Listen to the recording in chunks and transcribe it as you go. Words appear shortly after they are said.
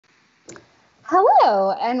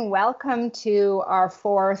Hello, and welcome to our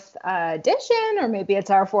fourth edition, or maybe it's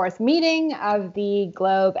our fourth meeting of the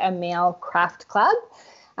Globe and Mail Craft Club.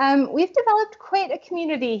 We've developed quite a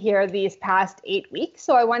community here these past 8 weeks,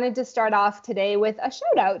 so I wanted to start off today with a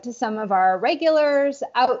shout out to some of our regulars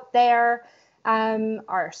out there,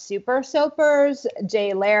 our super soapers,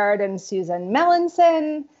 Jay Laird and Susan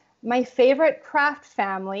Mellinson, my favorite craft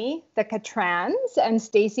family, the Catrans. And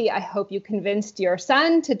Stacy, I hope you convinced your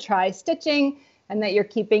son to try stitching and that you're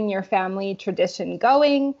keeping your family tradition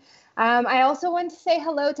going. I also want to say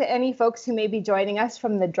hello to any folks who may be joining us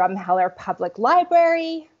from the Drumheller Public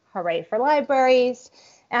Library. Hooray for libraries.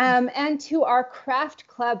 And to our craft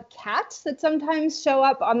club cats that sometimes show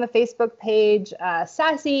up on the Facebook page,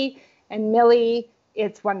 Sassy and Millie.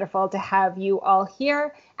 It's wonderful to have you all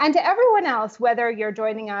here. And to everyone else, whether you're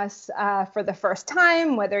joining us for the first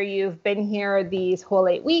time, whether you've been here these whole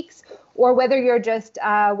 8 weeks, or whether you're just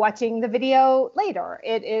watching the video later,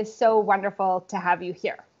 it is so wonderful to have you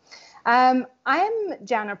here. I'm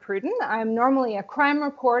Jana Pruden. I'm normally a crime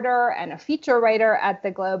reporter and a feature writer at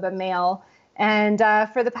the Globe and Mail. And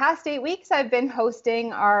for the past 8 weeks, I've been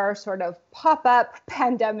hosting our sort of pop-up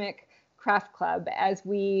pandemic craft club as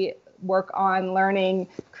we work on learning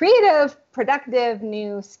creative, productive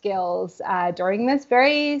new skills during this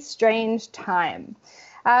very strange time.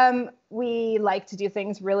 We like to do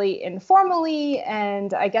things really informally,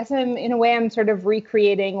 and I guess in a way I'm sort of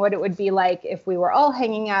recreating what it would be like if we were all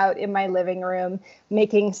hanging out in my living room,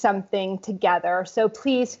 making something together. So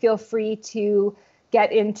please feel free to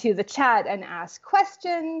get into the chat and ask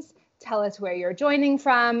questions, tell us where you're joining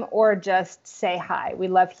from, or just say hi. We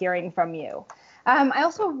love hearing from you. I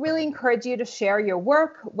also really encourage you to share your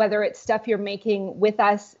work, whether it's stuff you're making with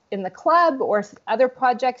us in the club or other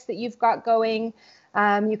projects that you've got going.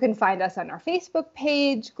 You can find us on our Facebook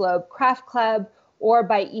page, Globe Craft Club, or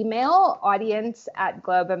by email,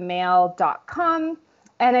 audience@globeandmail.com.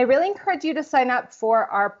 And I really encourage you to sign up for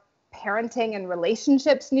our parenting and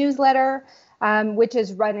relationships newsletter, which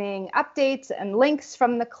is running updates and links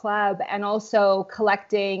from the club, and also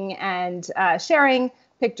collecting and sharing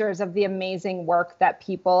pictures of the amazing work that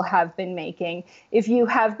people have been making. If you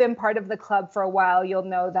have been part of the club for a while, you'll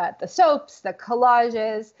know that the soaps, the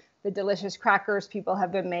collages, the delicious crackers people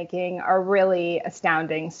have been making are really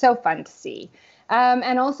astounding. So fun to see.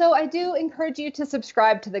 And also, I do encourage you to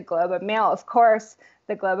subscribe to the Globe and Mail. Of course,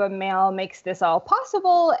 the Globe and Mail makes this all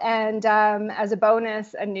possible. And as a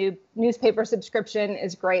bonus, a new newspaper subscription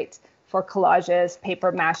is great for collages,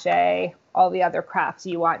 paper mache, all the other crafts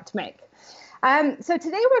you want to make. So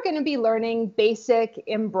today we're going to be learning basic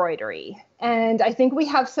embroidery. And I think we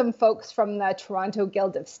have some folks from the Toronto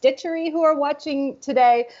Guild of Stitchery who are watching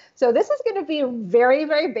today. So this is going to be very,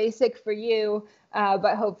 very basic for you,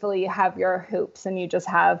 but hopefully you have your hoops and you just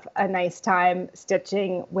have a nice time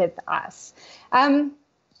stitching with us. I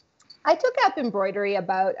took up embroidery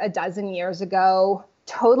about a dozen years ago,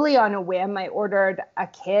 totally on a whim. I ordered a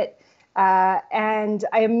kit. And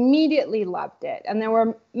I immediately loved it. And there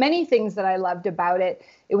were many things that I loved about it.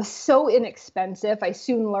 It was so inexpensive. I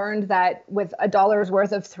soon learned that with $1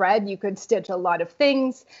 worth of thread, you could stitch a lot of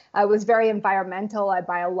things. It was very environmental. I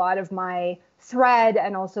buy a lot of my thread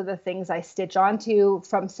and also the things I stitch onto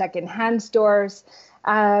from secondhand stores.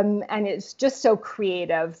 And it's just so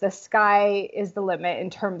creative. The sky is the limit in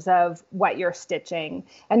terms of what you're stitching.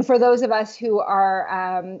 And for those of us who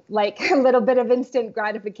are like a little bit of instant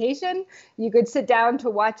gratification, you could sit down to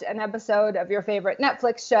watch an episode of your favorite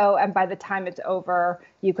Netflix show, and by the time it's over,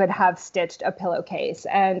 you could have stitched a pillowcase.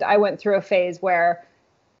 And I went through a phase where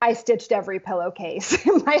I stitched every pillowcase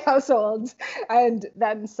in my household and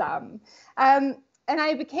then some. And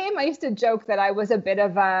I used to joke that I was a bit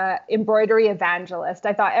of a embroidery evangelist.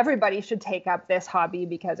 I thought everybody should take up this hobby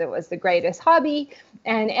because it was the greatest hobby.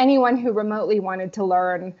 And anyone who remotely wanted to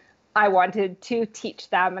learn, I wanted to teach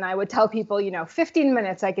them. And I would tell people, 15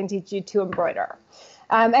 minutes, I can teach you to embroider.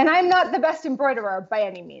 And I'm not the best embroiderer by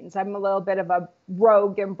any means. I'm a little bit of a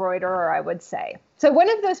rogue embroiderer, I would say. So one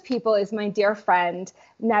of those people is my dear friend,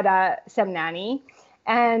 Netta Semnani.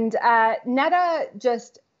 And Netta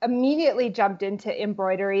just immediately jumped into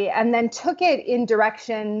embroidery and then took it in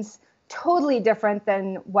directions totally different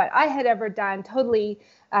than what I had ever done, totally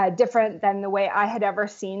different than the way I had ever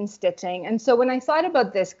seen stitching. And so when I thought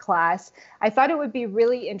about this class, I thought it would be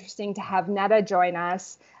really interesting to have Netta join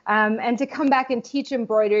us and to come back and teach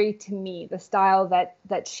embroidery to me, the style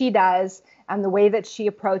that she does and the way that she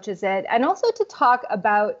approaches it, and also to talk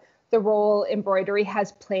about the role embroidery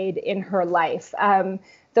has played in her life.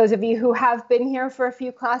 those of you who have been here for a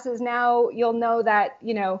few classes now, you'll know that,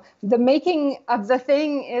 the making of the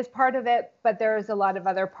thing is part of it, but there's a lot of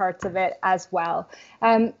other parts of it as well.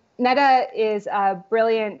 Netta is a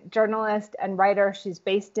brilliant journalist and writer. She's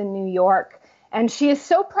based in New York, and she is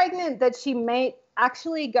so pregnant that she might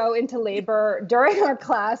actually go into labor during our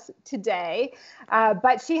class today.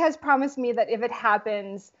 But she has promised me that if it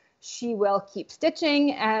happens, she will keep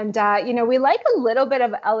stitching. And, we like a little bit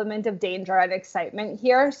of element of danger and excitement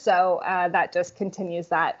here. So that just continues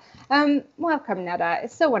that. Welcome, Netta.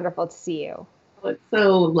 It's so wonderful to see you. Well, it's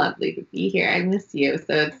so lovely to be here. I miss you.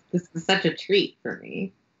 So this is such a treat for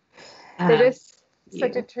me. It is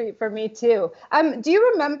such a treat for me, too. Do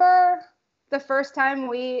you remember the first time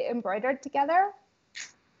we embroidered together?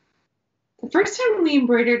 The first time we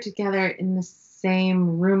embroidered together in the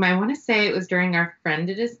same room, I want to say it was during our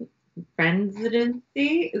Friendsidency.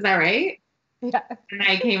 Is that right? Yeah. And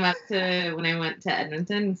I came up when I went to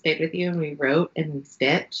Edmonton and stayed with you, and we wrote and we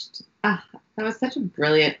stitched. That was such a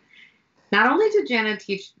brilliant. Not only did Jana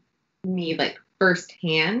teach me like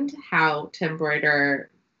firsthand how to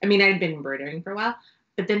embroider. I mean, I'd been embroidering for a while,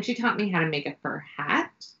 but then she taught me how to make a fur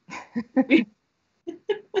hat,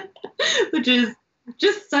 which is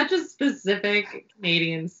just such a specific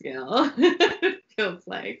Canadian skill, it feels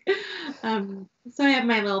like. So I have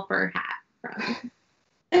my little fur hat from.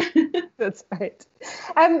 That's right.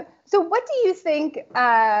 So what do you think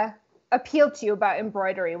appealed to you about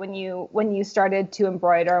embroidery when you started to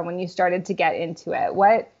embroider and when you started to get into it?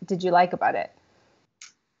 What did you like about it?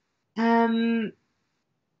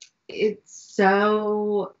 It's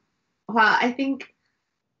so, well, I think,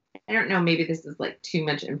 I don't know, maybe this is like too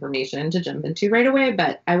much information to jump into right away,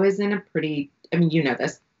 but I was in a pretty, I mean, you know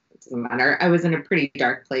this, it doesn't matter. I was in a pretty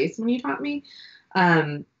dark place when you taught me.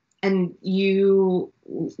 And you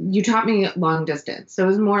taught me long distance. So it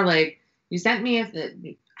was more like you sent me, I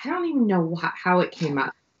don't even know how it came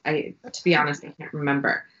up. To be honest, I can't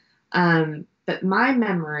remember. But my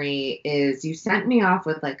memory is you sent me off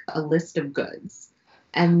with like a list of goods.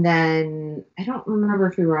 And then I don't remember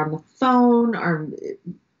if we were on the phone or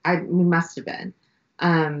we must have been.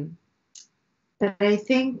 But I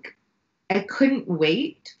think I couldn't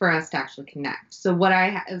wait for us to actually connect. So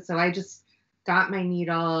I just got my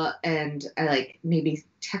needle and I like maybe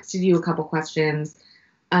texted you a couple questions.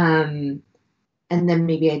 And then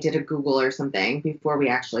maybe I did a Google or something before we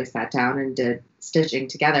actually sat down and did stitching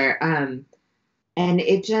together. And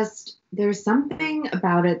it just, there's something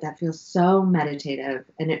about it that feels so meditative,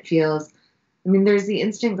 and it feels, I mean, there's the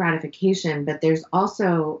instant gratification, but there's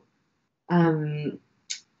also, like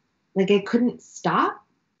I couldn't stop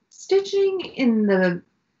stitching in the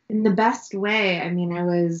best way. I mean, I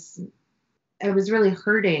was really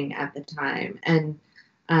hurting at the time.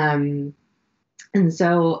 And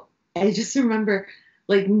so I just remember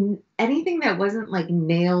like anything that wasn't like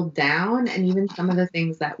nailed down, and even some of the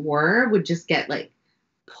things that would just get like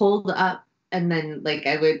pulled up, and then like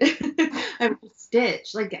I would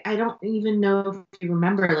stitch. Like I don't even know if you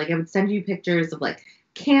remember, like I would send you pictures of like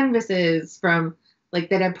canvases from like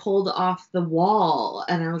that I pulled off the wall,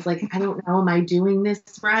 and I was like, I don't know, am I doing this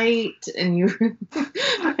right? And you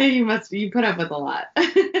you put up with a lot.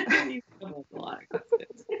 You put up with a lot.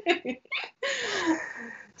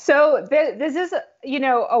 So this is,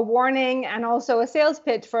 a warning and also a sales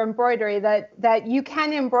pitch for embroidery that you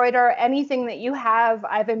can embroider anything that you have.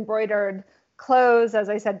 I've embroidered clothes, as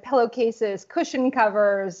I said, pillowcases, cushion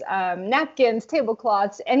covers, napkins,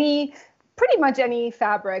 tablecloths, pretty much any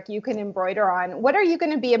fabric you can embroider on. What are you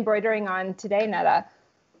going to be embroidering on today, Netta?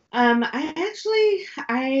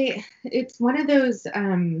 It's one of those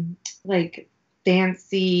like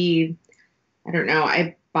fancy, I don't know,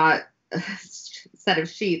 I bought set of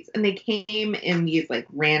sheets, and they came in these like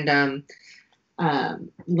random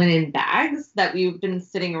linen bags that we've been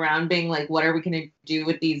sitting around being like, what are we going to do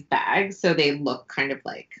with these bags? So they look kind of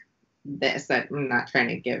like this. I'm not trying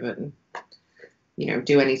to give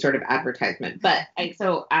do any sort of advertisement, but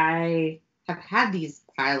I have had these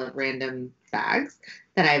pile of random bags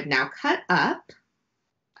that I've now cut up.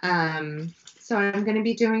 So I'm going to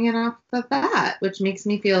be doing it off of that, which makes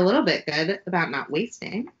me feel a little bit good about not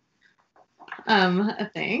wasting a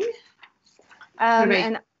thing.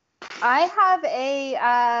 And I have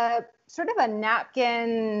a sort of a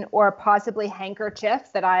napkin or possibly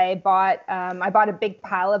handkerchief that I bought. I bought a big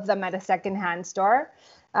pile of them at a secondhand store,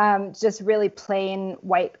 just really plain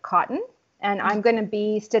white cotton. And I'm going to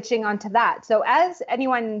be stitching onto that. So as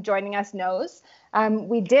anyone joining us knows,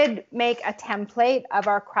 we did make a template of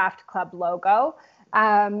our craft club logo.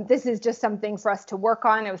 This is just something for us to work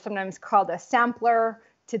on. It was sometimes called a sampler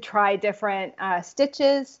to try different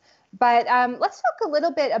stitches. But let's talk a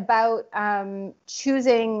little bit about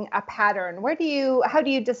choosing a pattern. How do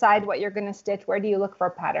you decide what you're going to stitch? Where do you look for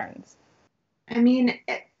patterns? I mean,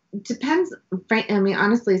 it depends. I mean,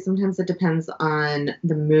 honestly, sometimes it depends on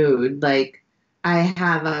the mood. Like, I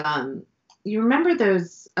have, you remember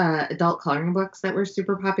those adult coloring books that were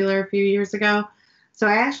super popular a few years ago? So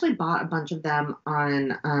I actually bought a bunch of them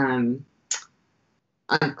on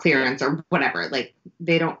clearance or whatever. Like,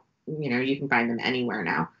 they don't, you can find them anywhere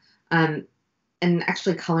now. And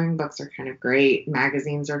actually, coloring books are kind of great.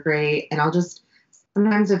 Magazines are great. And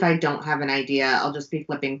sometimes if I don't have an idea, I'll just be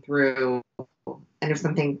flipping through. And if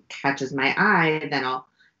something catches my eye, then I'll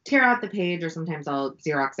tear out the page, or sometimes I'll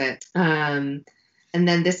Xerox it. And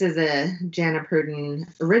then this is a Jana Pruden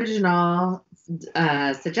original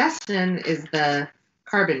suggestion, is the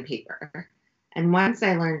carbon paper. And once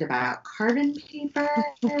I learned about carbon paper,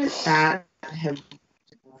 that has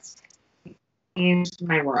changed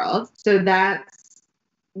my world. So that's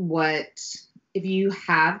what, if you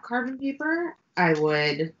have carbon paper, I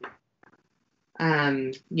would,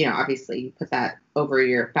 obviously you put that over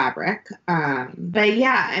your fabric. But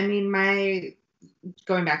yeah, I mean,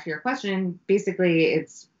 going back to your question, basically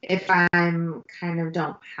it's, if I'm kind of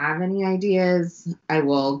don't have any ideas, I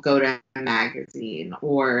will go to a magazine,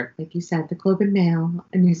 or like you said, the Globe and Mail,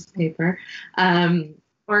 a newspaper,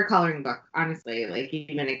 or a coloring book, honestly, like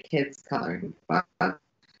even a kid's coloring book,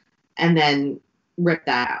 and then rip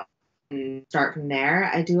that out and start from there.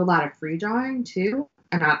 I do a lot of free drawing too.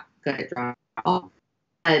 I'm not good at drawing at all,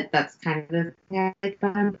 but that's kind of the thing I like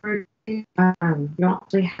about embroidery. You don't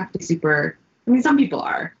really have to be super, I mean, some people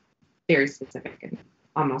are very specific and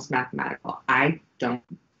almost mathematical. I don't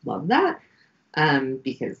love that,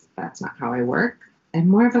 because that's not how I work. I'm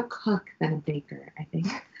more of a cook than a baker, I think.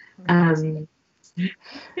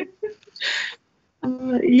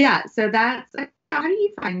 Yeah, so that's, how do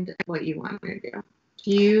you find what you want to do?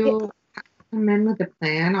 Do you come in with a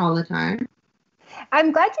plan all the time?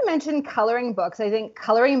 I'm glad you mentioned coloring books. I think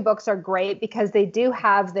coloring books are great because they do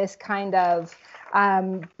have this kind of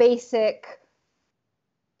basic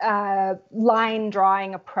line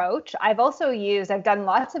drawing approach. I've done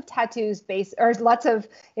lots of lots of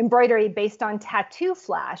embroidery based on tattoo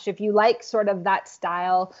flash. If you like sort of that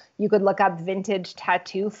style, you could look up vintage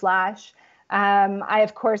tattoo flash. I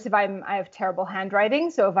have terrible handwriting.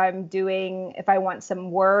 So if I want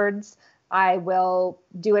some words, I will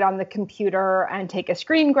do it on the computer and take a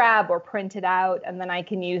screen grab or print it out, and then I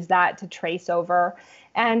can use that to trace over.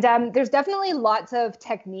 And there's definitely lots of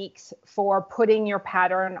techniques for putting your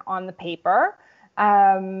pattern on the paper.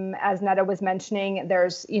 As Netta was mentioning,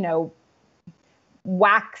 there's,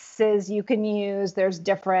 waxes you can use. There's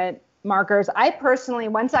different markers. I personally,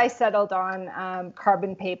 once I settled on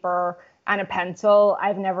carbon paper and a pencil,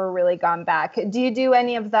 I've never really gone back. Do you do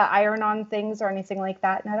any of the iron-on things or anything like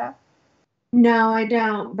that, Netta? No, I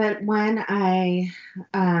don't. But when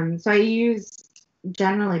so I use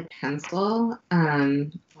generally pencil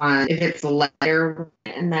if it's lighter,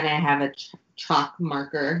 and then I have a chalk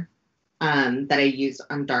marker that I use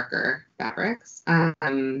on darker fabrics.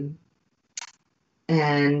 And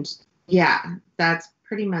yeah, that's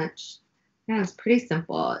pretty much, it's pretty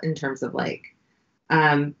simple in terms of like,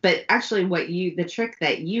 but actually the trick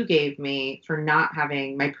that you gave me for not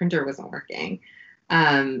having, my printer wasn't working.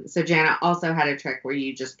 So Jana also had a trick where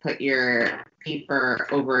you just put your paper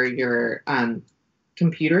over your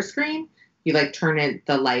computer screen. You like turn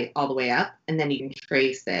the light all the way up, and then you can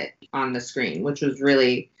trace it on the screen, which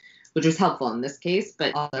was helpful in this case,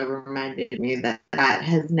 but also reminded me that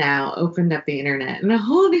has now opened up the internet in a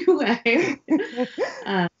whole new way.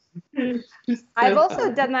 I've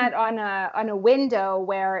also done that on a window,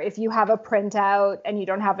 where if you have a printout and you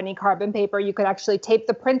don't have any carbon paper, you could actually tape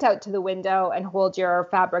the printout to the window and hold your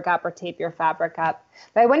fabric up, or tape your fabric up.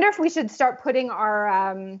 But I wonder if we should start putting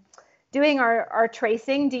doing our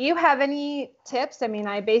tracing. Do you have any tips? I mean,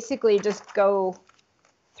 I basically just go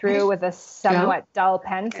through with a somewhat dull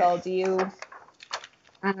pencil. Do you?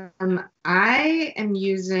 I'm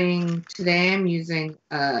using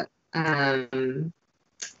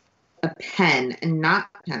a pen and not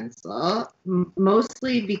a pencil,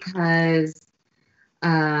 mostly because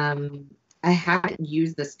I haven't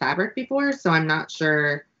used this fabric before, so I'm not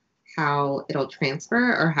sure how it'll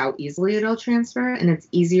transfer or how easily it'll transfer, and it's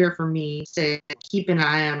easier for me to keep an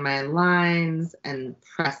eye on my lines and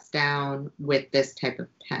press down with this type of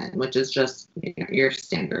pen, which is just your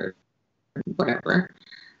standard whatever.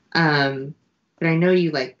 But I know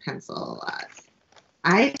you like pencil a lot.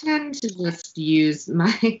 I tend to just use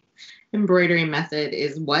my embroidery method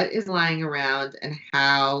is what is lying around and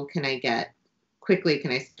how quickly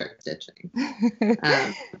can I start stitching.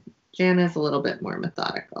 Jana's a little bit more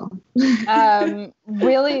methodical.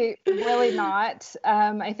 Really, really not.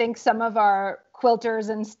 I think some of our quilters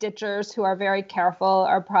and stitchers who are very careful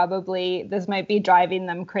are probably, this might be driving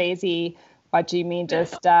them crazy watching me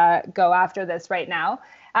just go after this right now.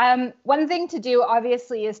 One thing to do,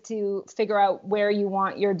 obviously, is to figure out where you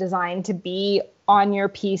want your design to be on your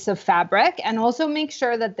piece of fabric, and also make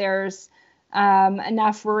sure that there's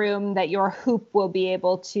enough room that your hoop will be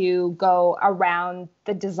able to go around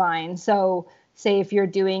the design. So say if you're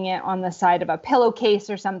doing it on the side of a pillowcase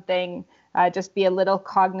or something, just be a little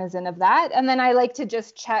cognizant of that. And then I like to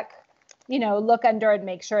just check, look under and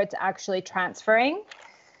make sure it's actually transferring,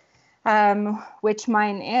 which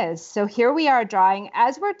mine is. So here we are drawing.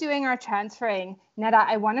 As we're doing our transferring, Netta,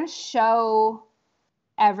 I want to show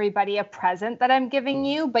everybody a present that I'm giving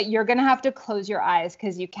you, but you're going to have to close your eyes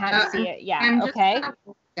because you can't see it yet. Okay?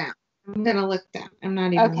 I'm going to look down. I'm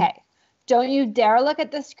not even. Okay. Don't you dare look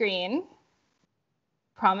at the screen.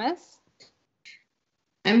 Promise?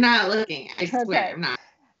 I'm not looking. I swear okay. I'm not.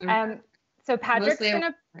 So Patrick's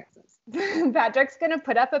gonna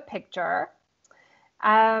put up a picture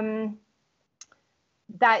so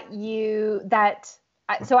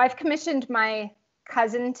I've commissioned my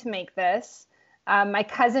cousin to make this. My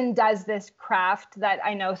cousin does this craft that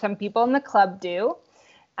I know some people in the club do.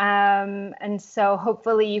 And so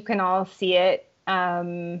hopefully you can all see it.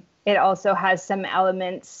 It also has some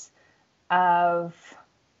elements of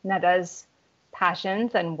Netta's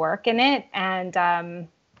passions and work in it. And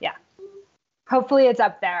hopefully it's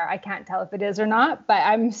up there. I can't tell if it is or not, but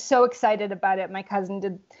I'm so excited about it. My cousin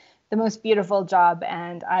did the most beautiful job,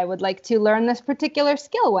 and I would like to learn this particular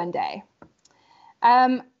skill one day.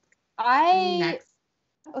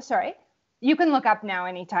 Sorry. You can look up now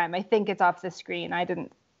anytime. I think it's off the screen. I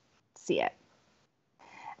didn't see it.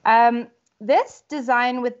 This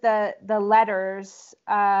design with the letters,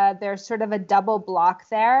 there's sort of a double block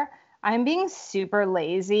there. I'm being super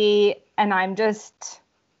lazy and I'm just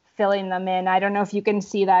filling them in. I don't know if you can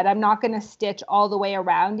see that. I'm not going to stitch all the way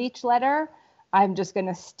around each letter. I'm just going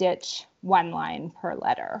to stitch one line per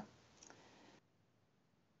letter.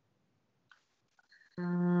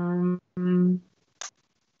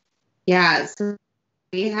 Yeah, so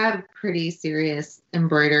we have pretty serious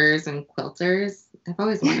embroiderers and quilters. I've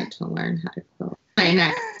always wanted to learn how to quilt.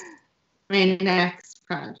 My next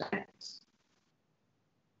project.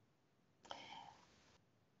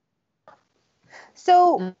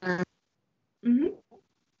 So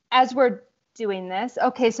as we're doing this,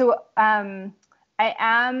 okay, so I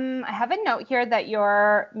have a note here that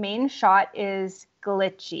your main shot is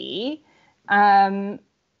glitchy, and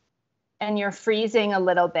you're freezing a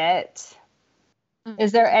little bit.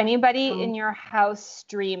 Is there anybody in your house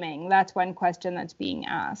streaming? That's one question that's being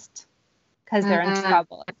asked, because they're in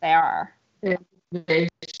trouble if they are. They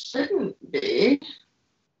shouldn't be.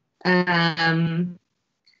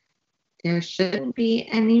 There shouldn't be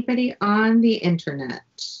anybody on the internet,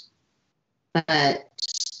 but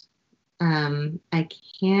I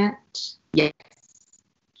can't. Yes.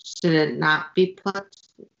 Should it not be plugged?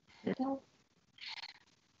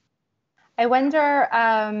 I wonder,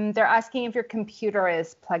 they're asking if your computer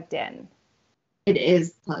is plugged in. It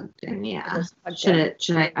is plugged in, yeah. Should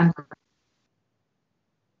I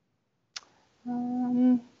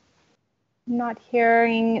I'm not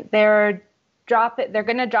hearing. They're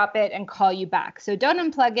going to drop it and call you back. So don't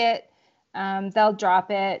unplug it. They'll drop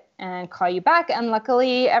it and call you back. And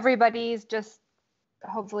luckily, everybody's just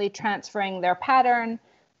hopefully transferring their pattern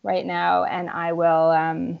right now. And I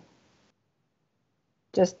will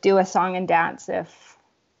just do a song and dance if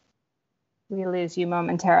we lose you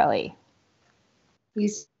momentarily. You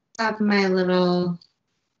stop my little...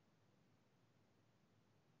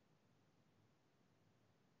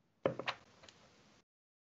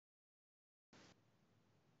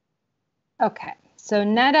 Okay, so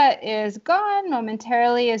Netta is gone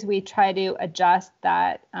momentarily as we try to adjust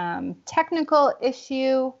that technical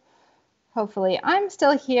issue. Hopefully I'm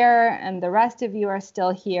still here and the rest of you are still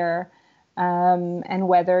here. And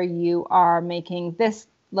whether you are making this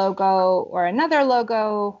logo or another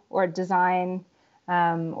logo or design,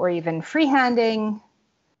 or even freehanding.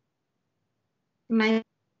 Am I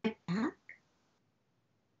back?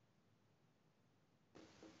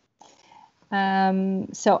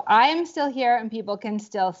 So I'm still here and people can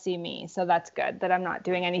still see me. So that's good that I'm not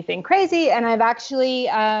doing anything crazy. And I've actually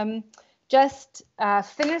just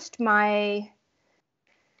finished my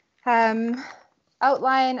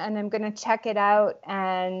outline and I'm going to check it out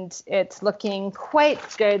and it's looking quite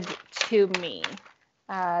good to me.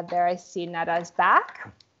 There I see Netta's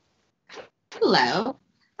back. Hello.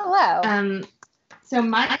 Hello. So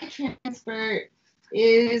my transfer,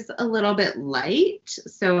 is a little bit light.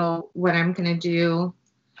 So what I'm going to do,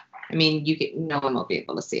 I mean, no one will be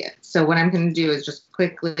able to see it. So what I'm going to do is just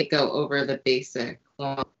quickly go over the basic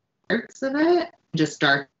parts of it, just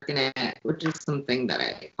darken it, which is something that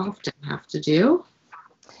I often have to do.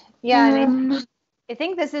 Yeah, and I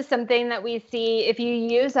think this is something that we see if you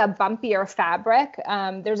use a bumpier fabric.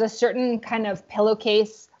 There's a certain kind of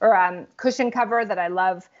pillowcase or cushion cover that I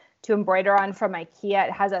love to embroider on from IKEA.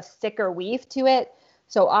 It has a thicker weave to it.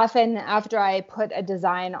 So often after I put a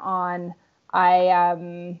design on,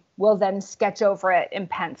 I will then sketch over it in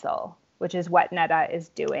pencil, which is what Netta is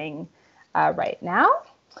doing right now.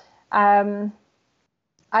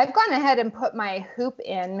 I've gone ahead and put my hoop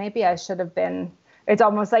in. Maybe I should have been. It's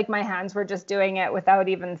almost like my hands were just doing it without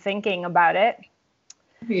even thinking about it.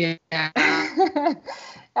 Yeah. Netta,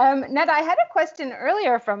 I had a question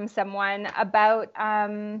earlier from someone about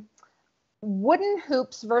wooden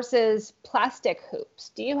hoops versus plastic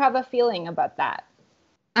hoops. Do you have a feeling about that?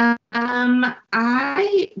 I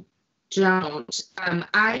don't.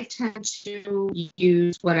 I tend to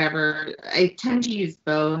use whatever. I tend to use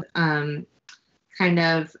both.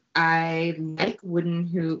 I like wooden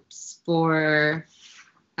hoops for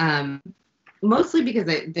mostly because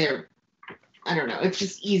they're, I don't know, it's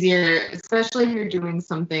just easier, especially if you're doing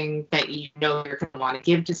something that you know you're going to want to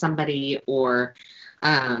give to somebody or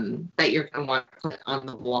that you're going to want to put on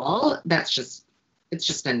the wall. It's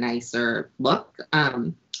just a nicer look.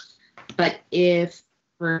 But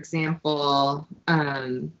for example,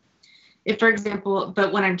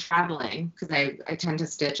 but when I'm traveling, because I tend to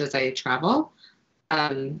stitch as I travel,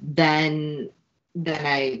 then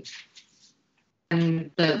the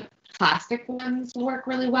plastic ones work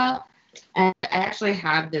really well. And I actually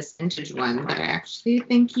have this vintage one that I actually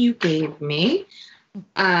think you gave me,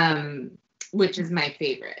 which is my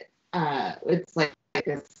favorite. It's like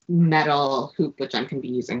this metal hoop, which I'm going to be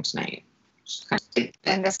using tonight.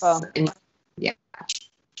 Wonderful. Yeah.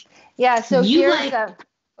 Yeah, so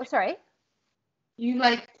sorry. You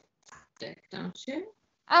like plastic, don't you?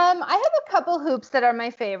 I have a couple hoops that are my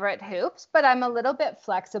favorite hoops, but I'm a little bit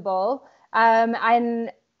flexible.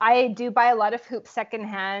 I do buy a lot of hoops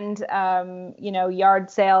secondhand. Yard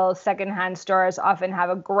sales, secondhand stores often have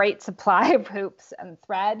a great supply of hoops and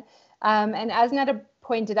thread. And as Netta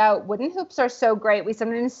pointed out, wooden hoops are so great. We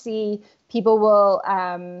sometimes see people will,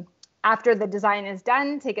 after the design is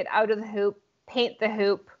done, take it out of the hoop, paint the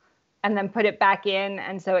hoop, and then put it back in.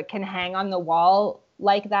 And so it can hang on the wall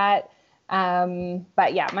like that.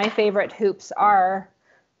 But yeah, my favorite hoops are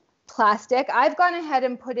plastic. I've gone ahead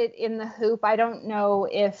and put it in the hoop. I don't know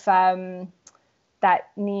if that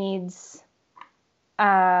needs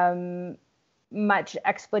much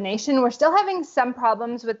explanation. We're still having some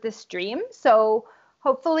problems with the stream. So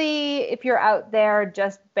hopefully if you're out there,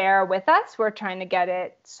 just bear with us. We're trying to get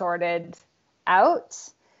it sorted out.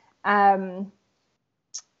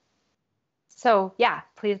 So yeah,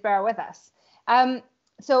 please bear with us.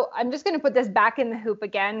 So I'm just going to put this back in the hoop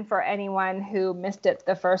again for anyone who missed it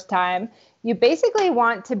the first time. You basically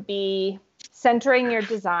want to be centering your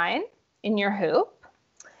design in your hoop,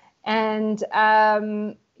 and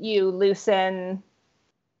you loosen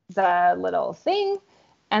the little thing,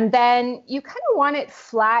 and then you kind of want it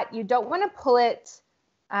flat. You don't want to pull it.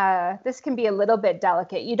 This can be a little bit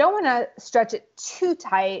delicate. You don't want to stretch it too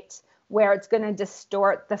tight where it's going to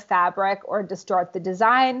distort the fabric or distort the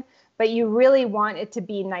design. But you really want it to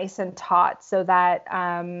be nice and taut so that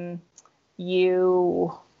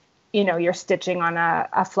you're stitching on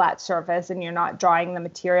a flat surface and you're not drawing the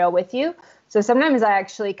material with you. So sometimes I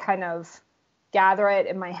actually kind of gather it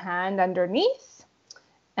in my hand underneath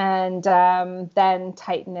and then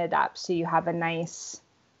tighten it up so you have a nice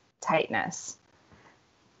tightness.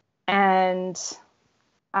 And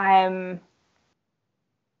I'm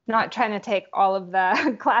not trying to take all of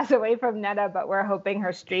the class away from Netta, but we're hoping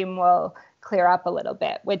her stream will clear up a little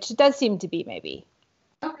bit, which does seem to be maybe.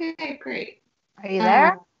 Okay, great. Are you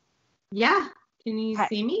there? Yeah. Can you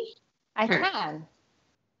see me? I can.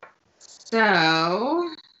 So,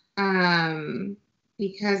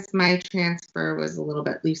 because my transfer was a little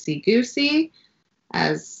bit loosey-goosey,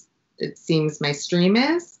 as it seems my stream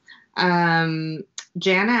is,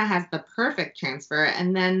 Jana has the perfect transfer,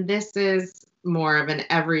 and then this is more of an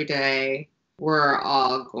everyday, we're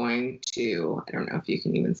all going to, I don't know if you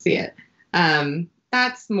can even see it.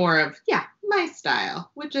 That's more of, my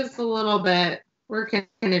style, which is a little bit, we're going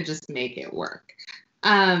to just make it work.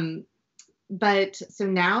 But so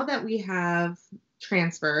now that we have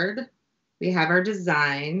transferred, we have our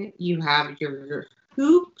design, you have your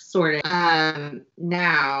hoop sorted. Now's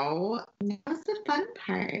the fun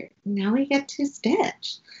part. Now we get to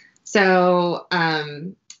stitch. So,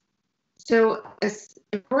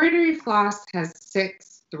 embroidery floss has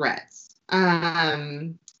 6 threads.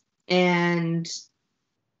 And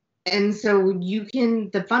so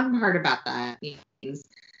the fun part about that means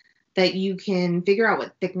that you can figure out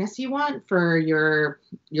what thickness you want for your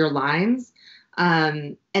lines.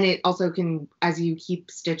 And it also can, as you keep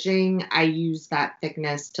stitching, I use that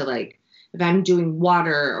thickness to, like, if I'm doing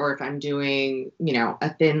water or if I'm doing,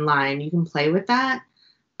 a thin line, you can play with that.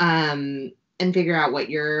 And figure out what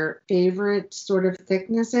your favorite sort of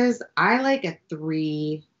thickness is. I like a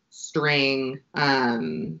 3-string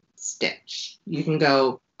stitch. You can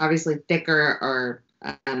go obviously thicker or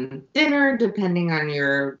thinner depending on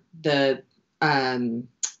the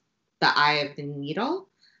eye of the needle.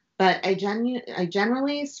 But I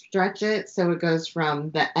generally stretch it so it goes from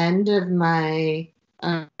the end of my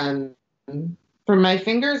from my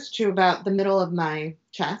fingers to about the middle of my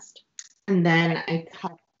chest, and then I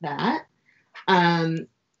cut that.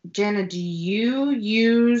 Jana, do you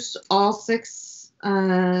use all 6?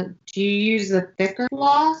 Do you use a thicker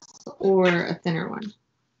floss or a thinner one?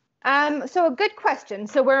 So a good question.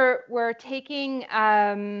 So we're taking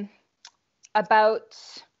about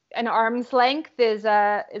an arm's length is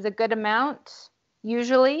a good amount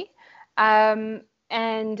usually.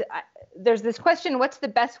 And there's this question: what's the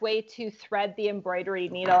best way to thread the embroidery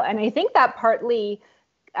needle? And I think that partly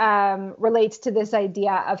relates to this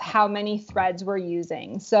idea of how many threads we're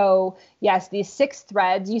using. So yes, these 6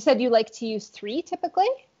 threads. You said you like to use 3 typically?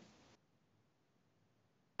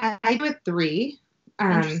 I do it 3.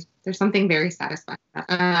 There's something very satisfying.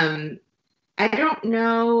 I don't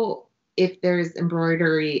know if there's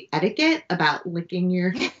embroidery etiquette about licking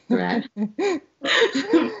your thread,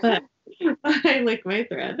 but I lick my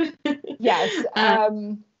thread. Yes.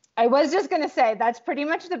 I was just going to say that's pretty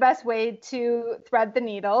much the best way to thread the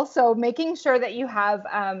needle. So making sure that you have,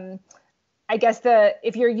 I guess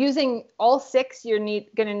if you're using all 6, you're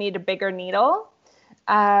going to need a bigger needle.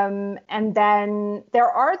 And then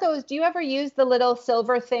there are those, do you ever use the little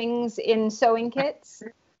silver things in sewing kits?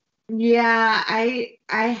 Yeah, I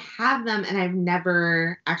have them and I've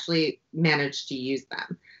never actually managed to use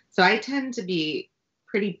them. So I tend to be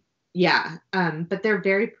pretty, but they're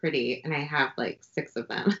very pretty and I have like 6 of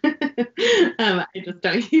them. I just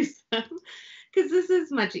don't use them because this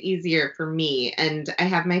is much easier for me. And I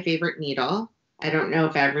have my favorite needle. I don't know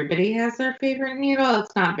if everybody has their favorite needle.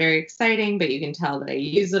 It's not very exciting, but you can tell that I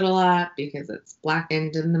use it a lot because it's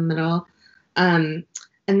blackened in the middle. And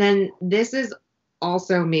then this is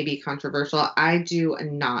also maybe controversial. I do a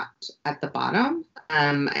knot at the bottom.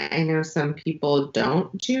 I know some people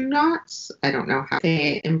don't do knots. I don't know how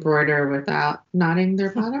they embroider without knotting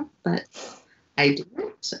their bottom, but I do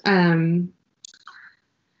it. And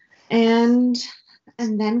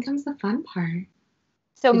then comes the fun part.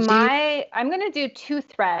 So I'm going to do 2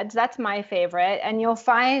 threads. That's my favorite. And you'll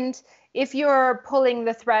find if you're pulling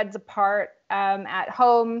the threads apart at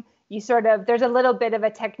home, there's a little bit of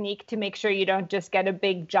a technique to make sure you don't just get a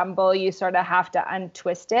big jumble. You sort of have to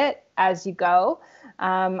untwist it as you go.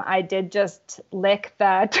 I did just lick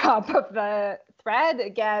the top of the thread.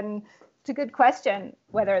 Again, it's a good question,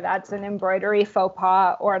 whether that's an embroidery faux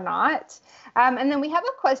pas or not. And then we have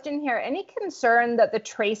a question here. Any concern that the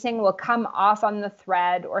tracing will come off on the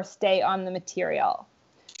thread or stay on the material?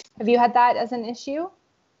 Have you had that as an issue?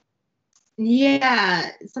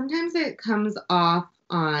 Yeah, sometimes it comes off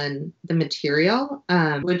on the material,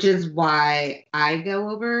 which is why I go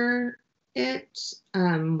over it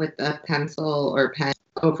with a pencil or pen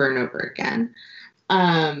over and over again.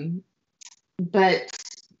 But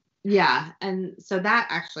yeah, and so that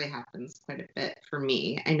actually happens quite a bit for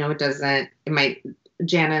me. I know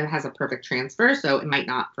Jana has a perfect transfer, so it might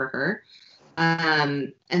not for her.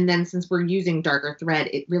 And then since we're using darker thread,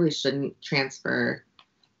 it really shouldn't transfer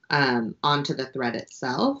onto the thread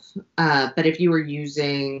itself. But if you were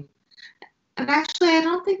using, and actually I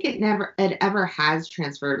don't think it ever has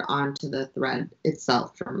transferred onto the thread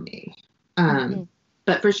itself for me.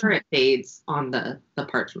 But for sure it fades on the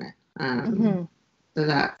parchment. So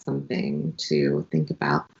that's something to think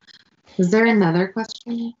about. Is there another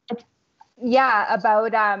question? Yeah,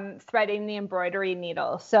 about threading the embroidery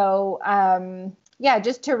needle. So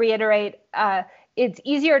just to reiterate, it's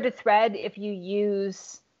easier to thread if you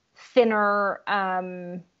use thinner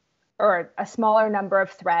or a smaller number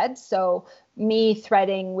of threads. So me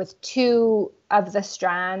threading with 2 of the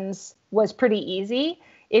strands was pretty easy.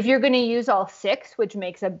 If you're going to use all 6, which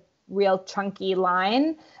makes a real chunky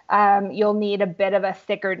line, you'll need a bit of a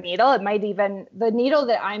thicker needle. It might even, the needle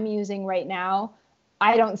that I'm using right now,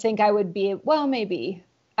 I don't think I would be, well, maybe.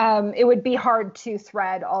 It would be hard to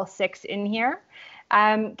thread all 6 in here.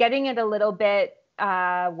 Getting it a little bit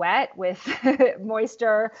wet with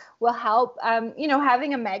moisture will help.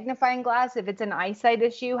 Having a magnifying glass, if it's an eyesight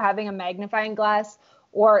issue, having a magnifying glass,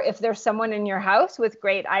 or if there's someone in your house with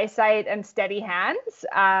great eyesight and steady hands,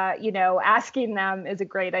 asking them is a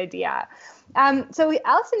great idea. So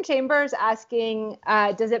Allison Chambers asking,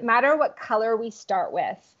 does it matter what color we start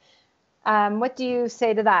with? What do you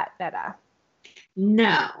say to that, Netta?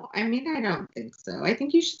 No, I mean, I don't think so. I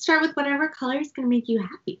think you should start with whatever color is going to make you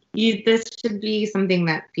happy. This should be something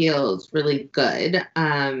that feels really good.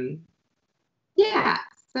 Yeah,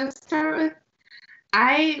 so start with,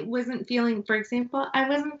 I wasn't feeling black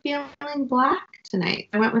tonight.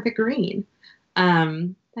 I went with a green.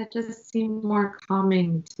 That just seemed more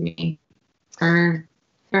calming to me for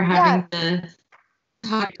having the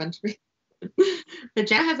bunch of but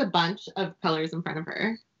Jen has a bunch of colors in front of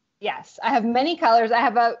her. Yes, I have many colors. I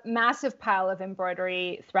have a massive pile of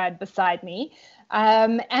embroidery thread beside me.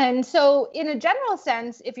 And so in a general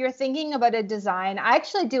sense, if you're thinking about a design, I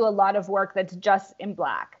actually do a lot of work that's just in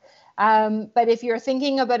black. But if you're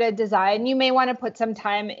thinking about a design, you may want to put some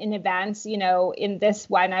time in advance. In this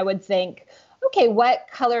one, I would think, okay, what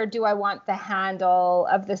color do I want the handle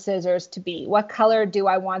of the scissors to be? What color do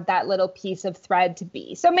I want that little piece of thread to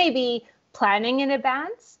be? So maybe planning in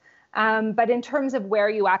advance. But in terms of where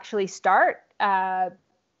you actually start, or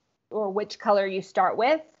which color you start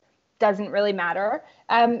with, doesn't really matter.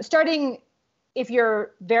 If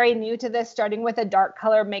you're very new to this, starting with a dark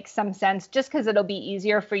color makes some sense, just because it'll be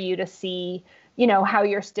easier for you to see, how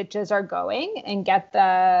your stitches are going and get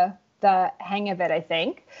the hang of it, I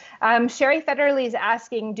think. Sherry Federley's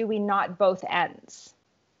asking, do we knot both ends?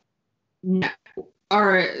 No,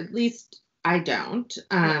 or at least I don't.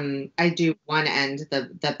 I do one end,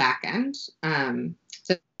 the back end. So when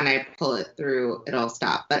I pull it through, it'll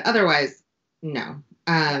stop. But otherwise, no.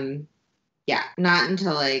 Yeah, not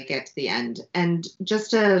until I get to the end. And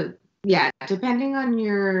depending on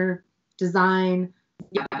your design,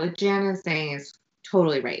 what Jana's saying is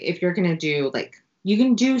totally right. If you're going to do, you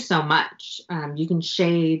can do so much. You can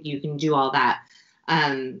shade, you can do all that.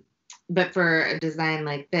 But for a design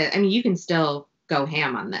like this, I mean, you can still go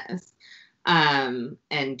ham on this. And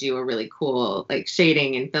do a really cool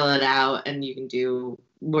shading and fill it out, and you can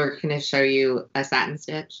we're going to show you a satin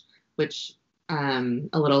stitch, which a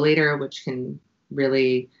little later, which can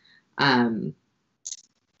really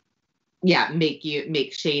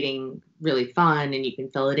make shading really fun, and you can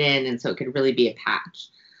fill it in, and so it could really be a patch.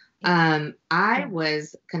 I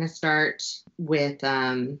was going to start with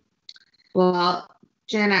Jana,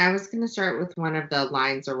 I was going to start with one of the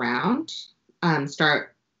lines around,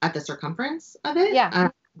 start at the circumference of it,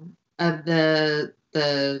 of the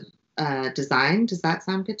design. Does that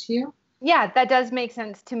sound good to you? Yeah, that does make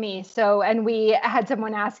sense to me. So, and we had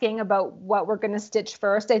someone asking about what we're going to stitch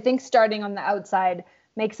first. I think starting on the outside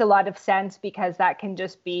makes a lot of sense, because that can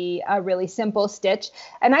just be a really simple stitch.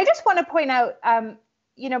 And I just want to point out,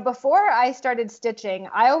 before I started stitching,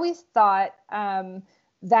 I always thought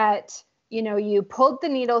that, you pulled the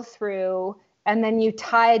needle through and then you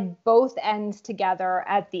tied both ends together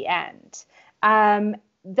at the end.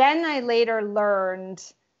 Then I later learned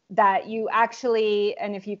that you actually,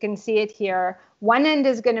 and if you can see it here, one end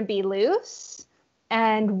is going to be loose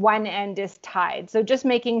and one end is tied. So just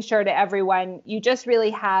making sure to everyone, you just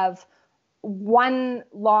really have one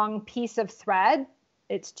long piece of thread.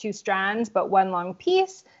 It's 2 strands, but one long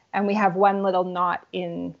piece, and we have one little knot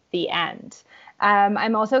in the end.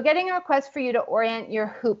 I'm also getting a request for you to orient your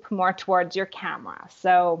hoop more towards your camera.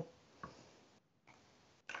 So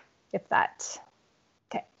if that,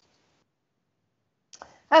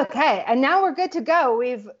 okay, and now we're good to go.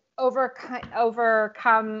 We've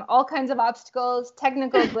overcome all kinds of obstacles,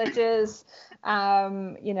 technical glitches,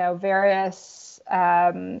 various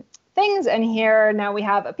things. And here now we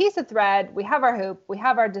have a piece of thread, we have our hoop, we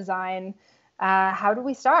have our design. How do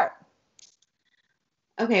we start?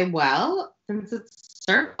 Okay, well, since it's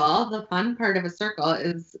circle, the fun part of a circle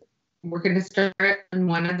is we're going to start on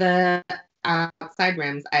one of the outside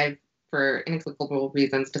rims. I've, for inexplicable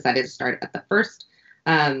reasons, decided to start at the first.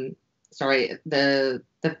 The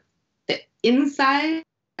inside.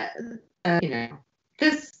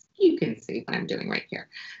 This, you can see what I'm doing right here.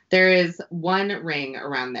 There is one ring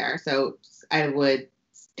around there, so I would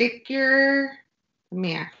stick your. Let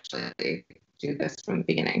me actually do this from the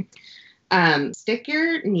beginning. Stick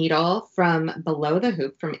your needle from below the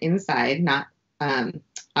hoop, from inside, not on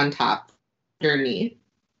top, underneath,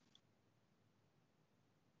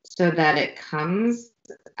 so that it comes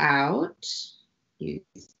out.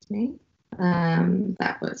 Excuse me.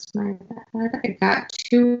 That was my bad. I got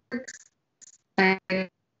 2 excited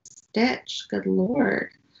stitch. Good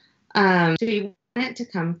Lord. So you want it to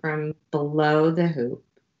come from below the hoop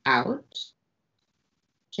out.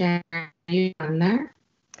 Jen, are you on there?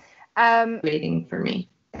 Waiting for me.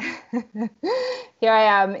 Here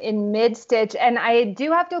I am in mid-stitch, and I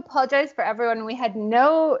do have to apologize for everyone. We had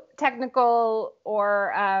no technical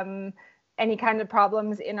or any kind of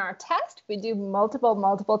problems in our test. We do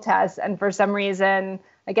multiple tests, and for some reason,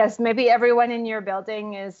 I guess maybe everyone in your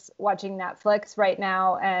building is watching Netflix right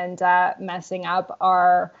now and messing up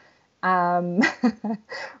our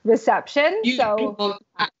reception. So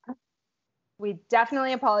we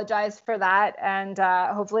definitely apologize for that, and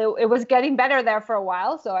hopefully it was getting better there for a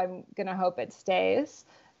while, so I'm gonna hope it stays.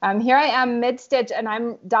 Here I am mid-stitch, and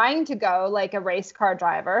I'm dying to go like a race car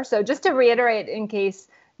driver. So just to reiterate, in case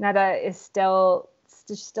Netta is still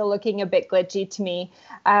looking a bit glitchy to me.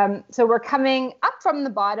 So we're coming up from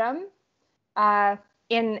the bottom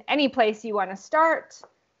in any place you want to start,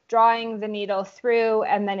 drawing the needle through,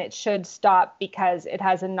 and then it should stop because it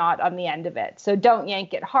has a knot on the end of it. So don't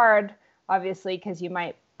yank it hard, obviously, because you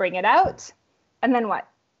might bring it out. And then what?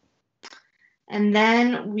 And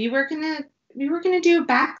then we were gonna do a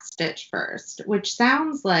back stitch first, which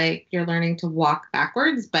sounds like you're learning to walk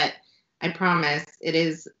backwards, but I promise it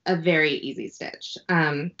is a very easy stitch.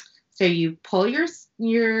 So you pull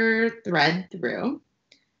your thread through,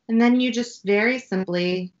 and then you just very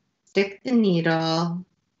simply stick the needle,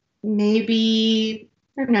 maybe,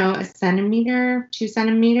 I don't know, 1 centimeter, 2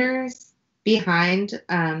 centimeters behind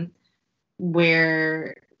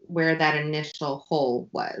where that initial hole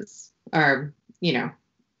was, or, you know,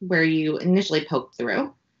 where you initially poked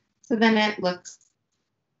through. So then it looks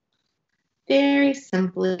very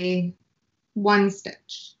simply one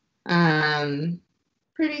stitch.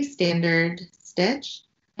 Pretty standard stitch.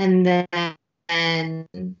 And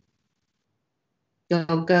then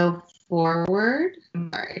you'll go forward,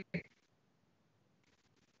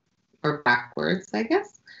 or backwards, I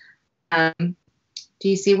guess. Do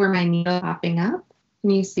you see where my needle is popping up? Can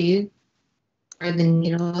you see where the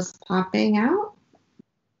needle is popping out?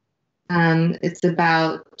 It's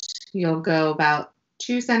you'll go about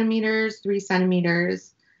 2 centimeters, 3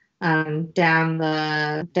 centimeters down.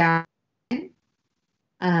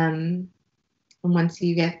 And once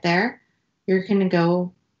you get there, you're going to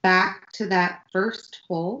go back to that first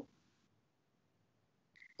hole,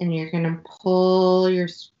 and you're going to pull your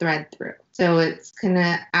thread through. So it's going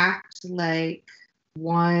to act like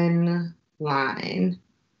one line.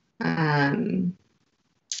 And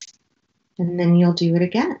then you'll do it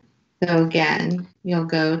again. So again, you'll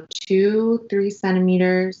go 2, 3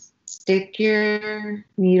 centimeters, stick your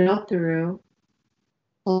needle through,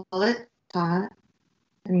 pull it taut.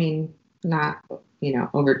 I mean, not,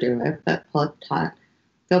 overdo it, but pull it taut.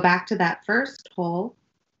 Go back to that first hole,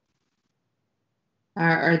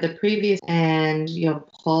 or the previous, and you'll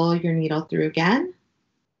pull your needle through again.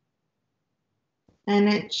 And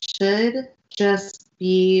it should just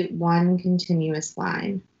be one continuous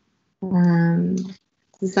line.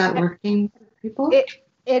 Is that working for people?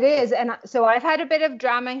 It is. And so I've had a bit of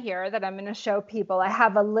drama here that I'm going to show people. I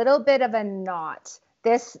have a little bit of a knot.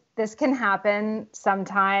 This can happen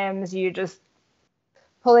sometimes. You just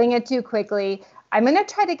pulling it too quickly. I'm going to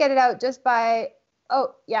try to get it out just by,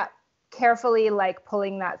 carefully like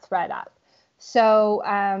pulling that thread up. So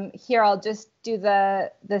here I'll just do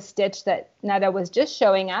the stitch that Netta was just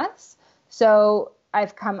showing us. So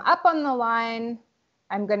I've come up on the line.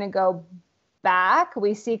 I'm going to go back.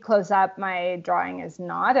 We see close up my drawing is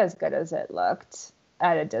not as good as it looked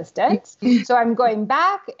at a distance. So I'm going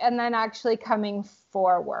back and then actually coming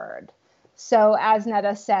forward. So as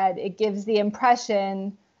Netta said, it gives the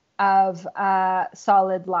impression of a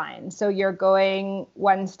solid line. So you're going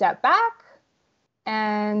one step back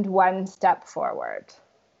and one step forward.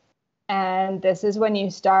 And this is when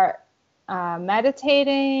you start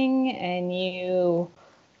meditating, and you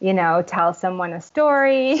tell someone a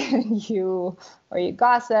story, and you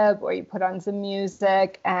gossip, or you put on some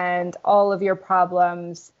music, and all of your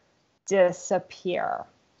problems disappear.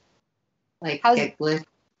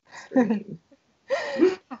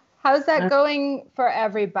 How's that going for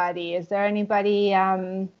everybody? Is there anybody,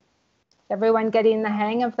 everyone getting the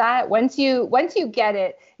hang of that? Once you get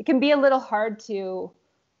it, it can be a little hard to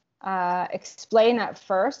explain at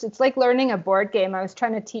first. It's like learning a board game. I was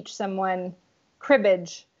trying to teach someone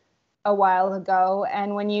cribbage a while ago,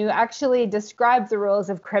 and when you actually describe the rules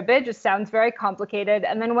of cribbage, it sounds very complicated,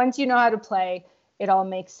 and then once you know how to play, it all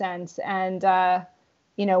makes sense. And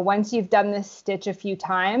once you've done this stitch a few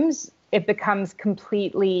times, it becomes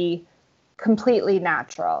completely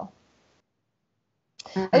natural.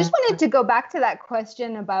 I just wanted to go back to that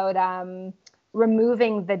question about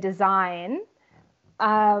removing the design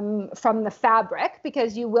from the fabric,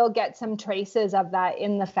 because you will get some traces of that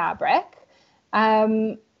in the fabric.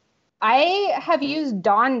 I have used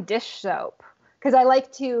Dawn dish soap because I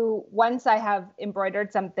like to, once I have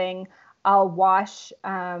embroidered something, I'll wash,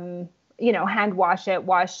 hand wash it,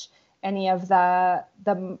 wash any of the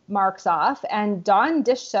marks off. And Dawn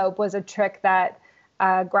dish soap was a trick that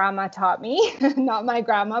grandma taught me, not my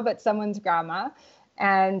grandma, but someone's grandma.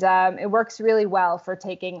 And it works really well for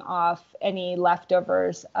taking off any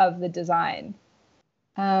leftovers of the design.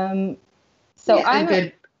 So yeah, I'm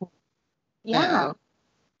good. Yeah.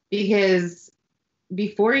 Because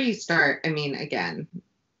before you start, I mean, again,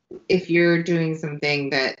 if you're doing something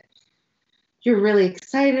that you're really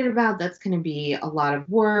excited about, that's going to be a lot of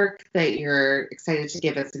work, that you're excited to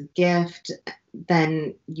give as a gift,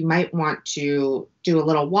 then you might want to do a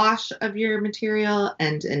little wash of your material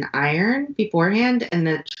and an iron beforehand, and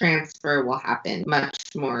the transfer will happen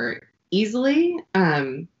much more easily.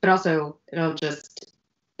 But also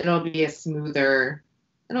it'll be a smoother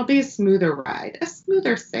ride, a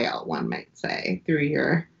smoother sail, one might say, through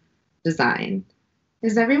your design.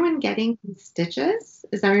 Is everyone getting stitches?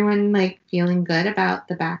 Is everyone feeling good about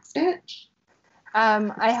the back stitch?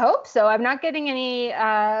 I hope so. I'm not getting any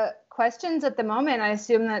questions at the moment. I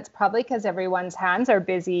assume that's probably because everyone's hands are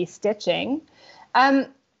busy stitching. Neda,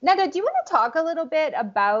 do you want to talk a little bit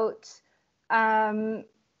about,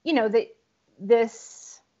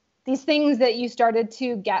 these things that you started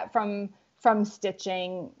to get from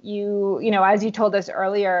stitching? As you told us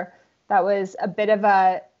earlier, that was a bit of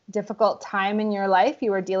a difficult time in your life. You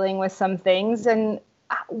were dealing with some things. And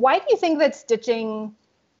why do you think that stitching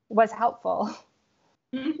was helpful?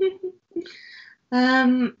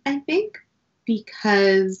 I think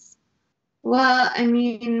because,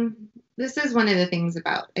 this is one of the things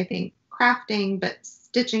about, I think, crafting, but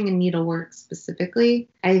stitching and needlework specifically.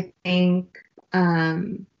 I think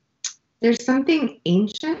there's something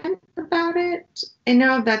ancient about it. I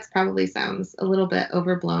know that probably sounds a little bit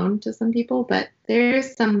overblown to some people, but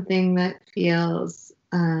there's something that feels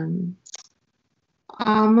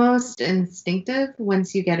almost instinctive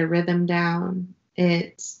once you get a rhythm down.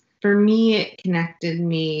 For me, it connected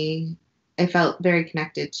me. I felt very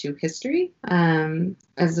connected to history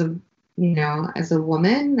as a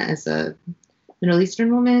woman, as a Middle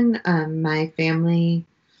Eastern woman. My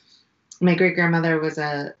great grandmother was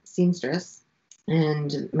a seamstress,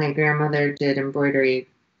 and my grandmother did embroidery.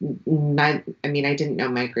 I didn't know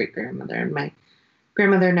my great grandmother, and my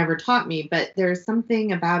grandmother never taught me, but there's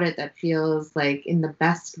something about it that feels like in the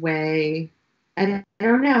best way. I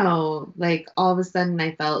don't know, all of a sudden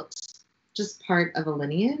I felt just part of a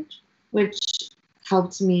lineage, which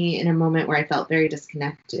helped me in a moment where I felt very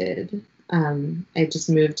disconnected. I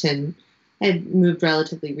had moved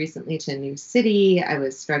relatively recently to a new city. I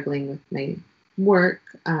was struggling with my work.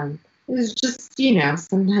 It was just,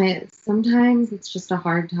 sometimes it's just a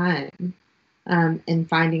hard time. And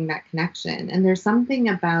finding that connection. And there's something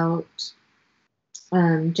about,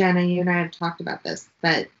 Jana, you and I have talked about this,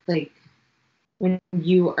 that when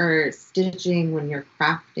you are stitching, when you're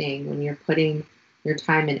crafting, when you're putting your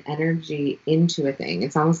time and energy into a thing,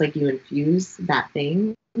 it's almost like you infuse that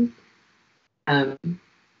thing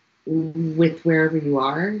with wherever you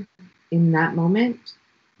are in that moment.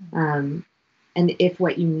 And if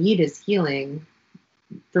what you need is healing,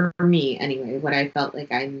 for me anyway, what I felt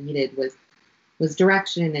like I needed was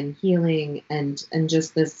direction and healing and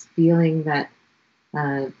just this feeling that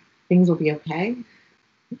things will be okay.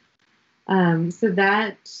 So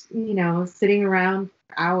that, sitting around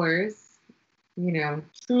for hours,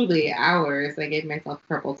 truly hours, I gave myself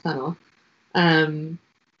carpal tunnel.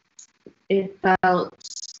 It felt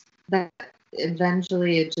that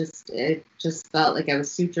eventually it just felt like I was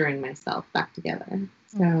suturing myself back together.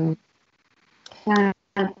 So we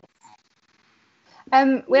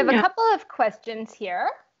have a couple of questions here.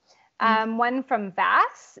 One from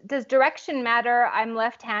Vass. Does direction matter? I'm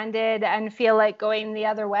left-handed and feel like going the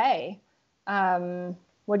other way.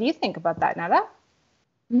 What do you think about that, Neda?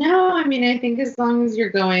 No, I think as long as you're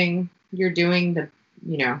going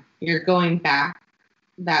back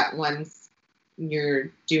that once you're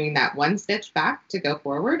doing that one stitch back to go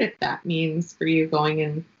forward, if that means for you going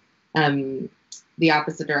in the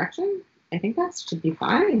opposite direction, I think that should be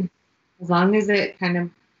fine. As long as it kind of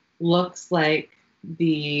looks like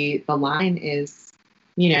the line is,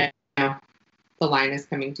 the line is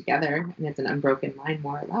coming together and it's an unbroken line,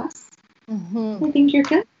 more or less. Mm-hmm. I think you're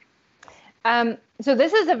good. So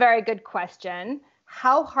this is a very good question.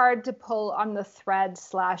 How hard to pull on the thread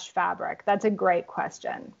 / fabric? That's a great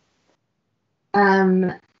question.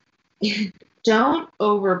 Don't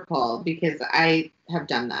over pull, because I have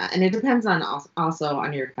done that. And it depends on also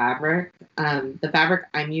on your fabric. The fabric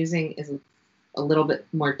I'm using is a little bit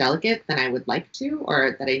more delicate than I would like to,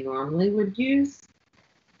 or that I normally would use.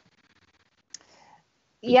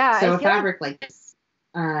 Yeah. So a fabric like this,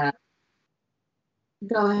 go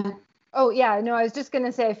ahead. Oh, yeah. No, I was just going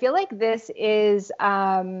to say, I feel like this is,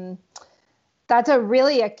 that's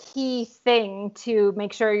a key thing to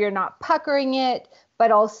make sure you're not puckering it,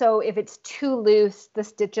 but also if it's too loose, the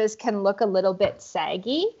stitches can look a little bit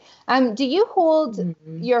saggy. Do you hold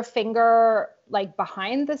your finger like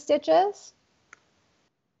behind the stitches?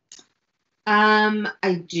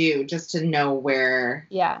 I do, just to know where,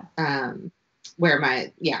 where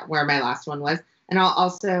my last one was. And I'll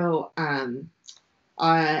also,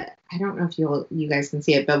 I don't know if you guys can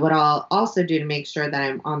see it, but what I'll also do to make sure that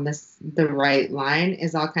I'm on the right line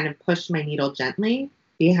is I'll kind of push my needle gently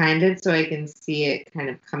behind it so I can see it kind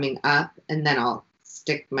of coming up, and then I'll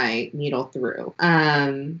stick my needle through.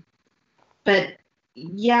 But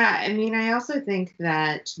yeah, I mean, I also think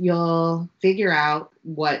that you'll figure out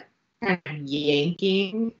what kind of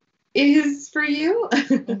yanking is for you.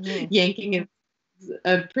 Yanking is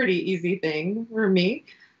a pretty easy thing for me.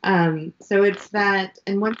 So it's that,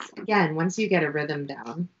 and once you get a rhythm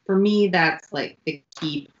down, for me, that's like the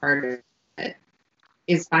key part of it,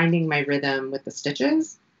 is finding my rhythm with the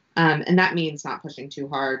stitches. And that means not pushing too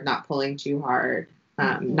hard, not pulling too hard,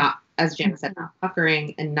 not, as Jana said, not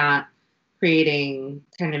puckering, and not creating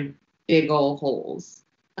kind of big old holes.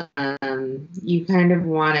 You kind of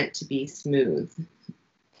want it to be smooth.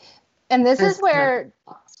 And this is where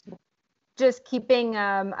just keeping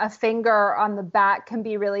a finger on the back can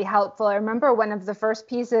be really helpful. I remember one of the first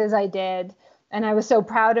pieces I did, and I was so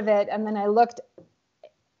proud of it. And then I looked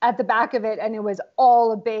at the back of it, and it was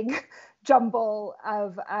all a big jumble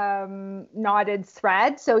of knotted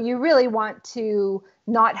thread. So you really want to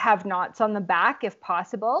not have knots on the back if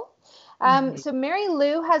possible. So Mary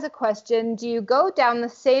Lou has a question. Do you go down the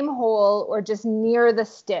same hole or just near the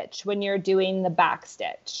stitch when you're doing the back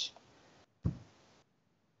stitch?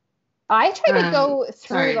 I try to go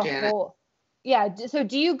through the hole. Yeah. So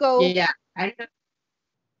do you go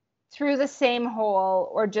through the same hole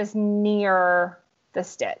or just near the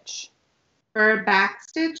stitch? For a back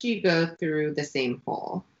stitch, you go through the same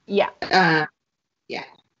hole. Yeah. Yeah.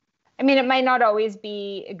 I mean, it might not always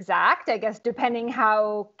be exact, I guess, depending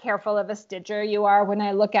how careful of a stitcher you are. When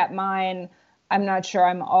I look at mine, I'm not sure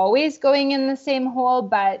I'm always going in the same hole,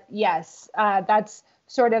 but yes, that's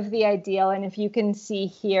sort of the ideal. And if you can see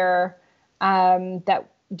here, that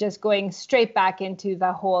just going straight back into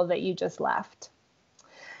the hole that you just left.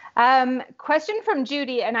 Question from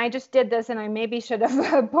Judy, and I just did this and I maybe should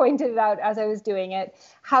have pointed it out as I was doing it.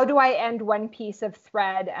 How do I end one piece of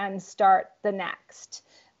thread and start the next?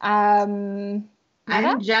 I'm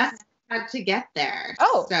just about to get there.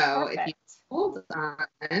 Oh, so perfect. If you hold on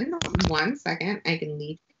 1 second, I can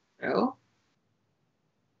lead you through.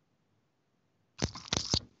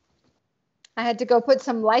 I had to go put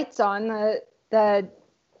some lights on. The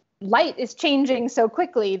light is changing so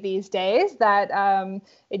quickly these days that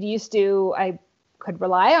it used to, I could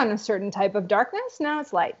rely on a certain type of darkness. Now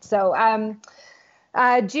it's light. So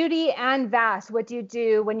Judy and Vass, what do you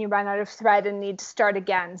do when you run out of thread and need to start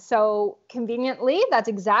again? So conveniently, that's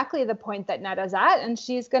exactly the point that Netta's at, and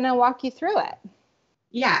she's going to walk you through it.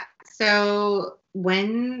 Yeah. So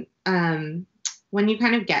when you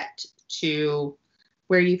kind of get to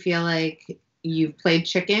where you feel like you've played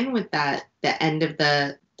chicken with the end of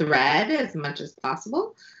the thread as much as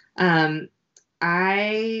possible, some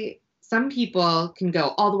people can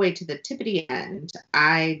go all the way to the tippity end.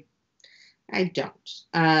 I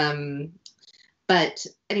don't. But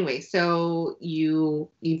anyway, so you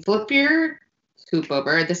flip your hoop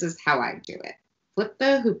over. This is how I do it. Flip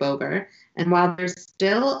the hoop over, and while there's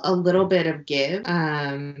still a little bit of give,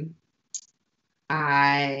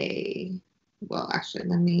 actually,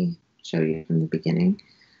 let me show you from the beginning.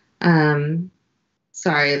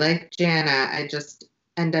 Sorry, like Jana, I just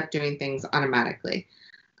end up doing things automatically.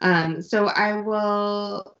 So I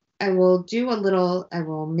will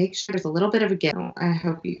make sure there's a little bit of a gap. I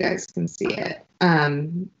hope you guys can see it,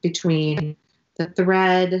 between the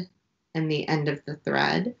thread and the end of the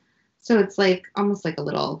thread. So it's like almost like a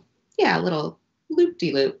little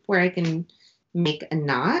loop-de-loop where I can make a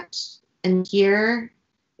knot. And here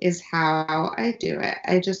is how I do it.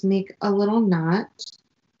 I just make a little knot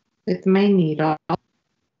with my needle,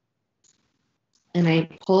 and I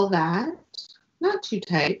pull that, not too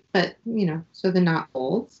tight, but so the knot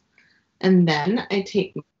holds. And then I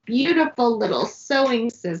take beautiful little sewing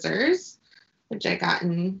scissors, which I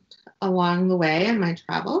gotten along the way in my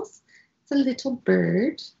travels. a little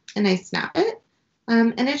bird, and I snap it,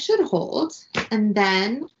 and it should hold. And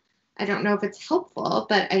then, I don't know if it's helpful,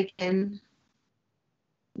 but I can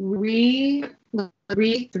re-thread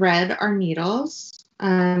our needles,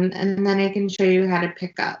 and then I can show you how to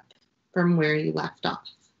pick up from where you left off.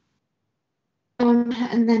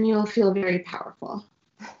 And then you'll feel very powerful.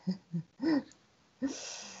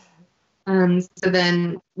 So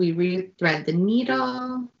then we re-thread the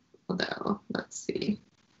needle, although, let's see.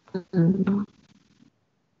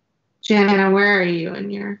 Jana, where are you in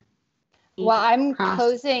your... Well, I'm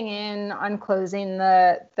closing in on closing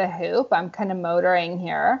the hoop. I'm kind of motoring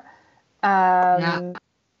here,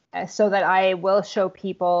 so that I will show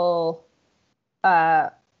people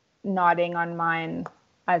knotting on mine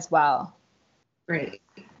as well. Great.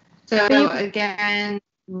 So again,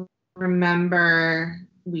 remember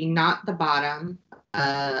we knot the bottom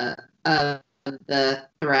of the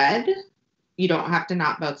thread. You don't have to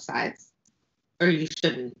knot both sides, or you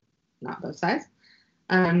shouldn't knot both sides.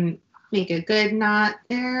 Make a good knot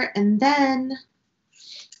there, and then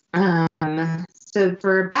so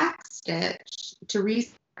for back stitch, to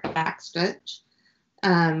restart back stitch,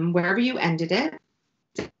 wherever you ended it,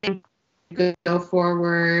 go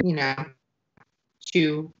forward,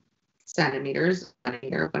 2 centimeters, 1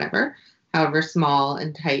 meter, whatever, however small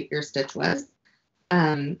and tight your stitch was.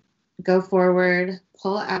 Go forward,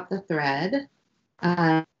 pull out the thread,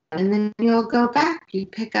 and then you'll go back. You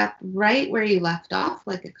pick up right where you left off,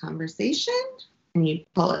 like a conversation, and you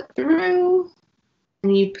pull it through,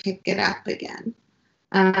 and you pick it up again.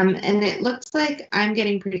 And it looks like I'm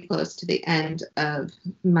getting pretty close to the end of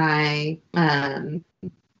my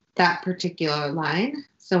that particular line.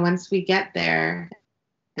 So once we get there,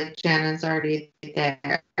 Jana's already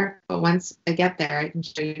there. But once I get there, I can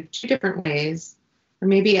show you 2 different ways. Or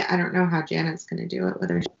maybe, I don't know how Jana's going to do it,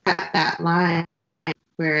 whether she cut that line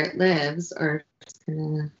where it lives or just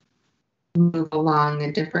going to move along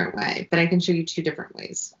a different way. But I can show you 2 different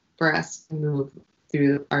ways for us to move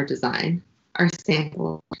through our design, our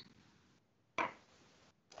sample.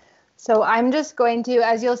 So I'm just going to,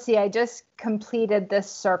 as you'll see, I just completed this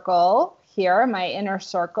circle here, my inner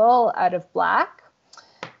circle out of black.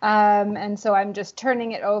 And so I'm just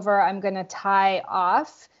turning it over. I'm going to tie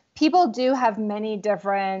off. People do have many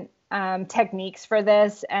different techniques for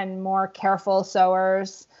this, and more careful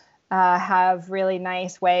sewers have really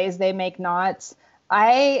nice ways they make knots.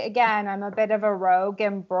 I'm a bit of a rogue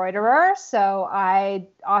embroiderer, so I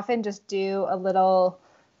often just do a little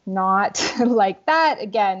knot like that.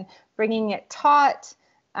 Again, bringing it taut,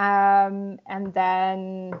 and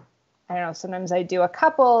then, I don't know, sometimes I do a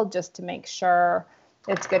couple just to make sure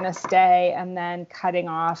it's going to stay, and then cutting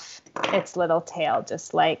off its little tail,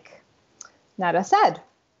 just like Netta said.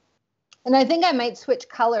 And I think I might switch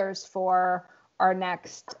colors for our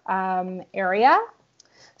next area.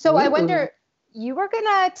 So I wonder, you were going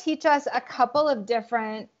to teach us a couple of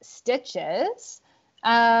different stitches.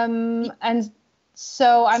 And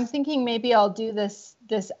so I'm thinking maybe I'll do this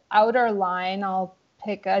outer line. I'll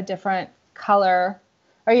pick a different color.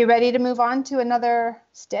 Are you ready to move on to another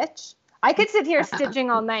stitch? I could sit here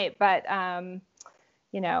stitching all night, but,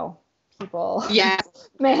 people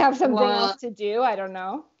may have something else to do. I don't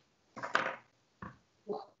know.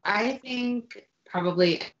 I think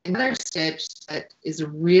probably another stitch that is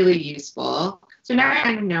really useful. So now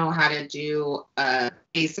I know how to do a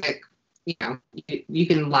basic, you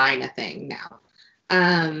can line a thing now.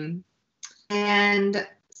 And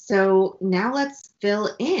so now let's fill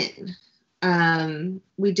in.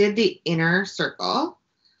 We did the inner circle.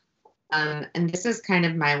 And this is kind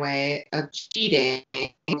of my way of cheating.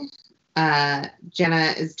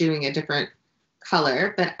 Jana is doing a different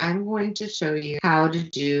color, but I'm going to show you how to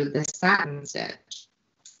do the satin stitch,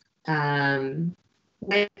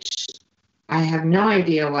 which I have no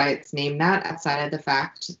idea why it's named that, outside of the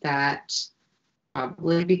fact that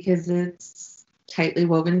probably because it's tightly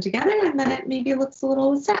woven together and then it maybe looks a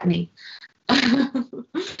little satiny.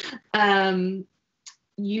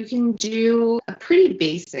 You can do a pretty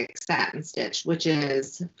basic satin stitch, which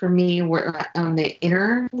is, for me, we're on the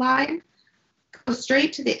inner line. Go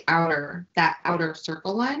straight to that outer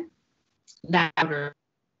circle line,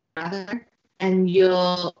 and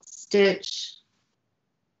you'll stitch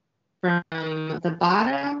from the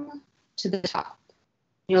bottom to the top.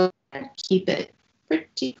 You'll keep it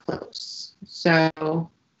pretty close. So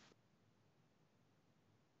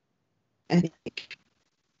I think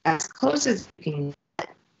as close as you can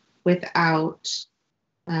get without,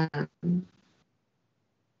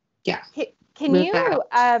 Can you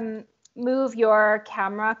move your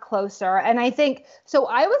camera closer? And I think, so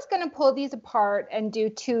I was going to pull these apart and do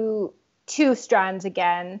two strands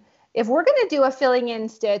again. if we're going to do a filling in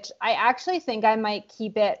stitch, I actually think I might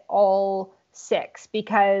keep it all 6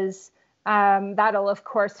 because that'll of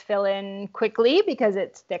course fill in quickly because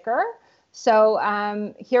it's thicker.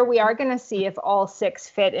 So here we are going to see if all 6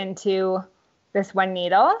 fit into this one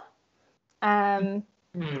needle.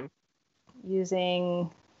 Using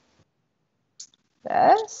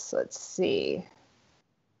this, let's see.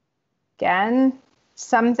 Again,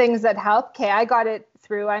 some things that help. Okay, I got it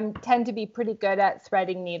through. I tend to be pretty good at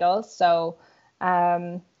threading needles. So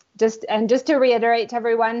just to reiterate to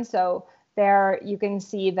everyone, so there you can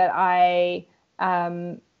see that I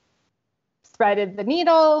threaded the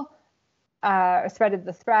needle, or threaded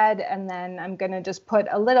the thread, and then I'm going to just put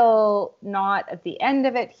a little knot at the end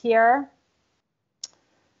of it here.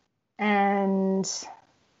 And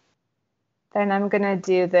then I'm going to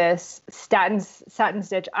do this satin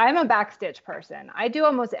stitch. I'm a backstitch person. I do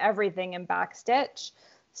almost everything in backstitch.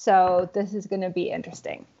 So this is going to be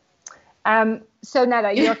interesting. So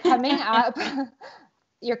Netta, you're coming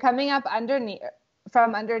up, underneath,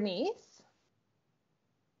 from underneath.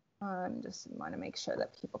 Just want to make sure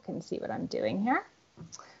that people can see what I'm doing here.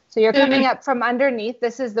 So you're coming up from underneath.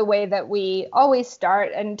 This is the way that we always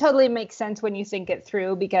start, and totally makes sense when you think it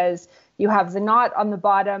through because you have the knot on the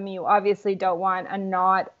bottom. You obviously don't want a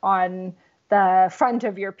knot on the front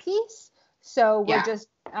of your piece. So we're just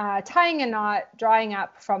tying a knot, drawing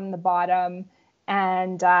up from the bottom.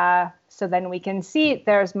 And so then we can see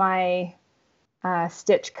there's my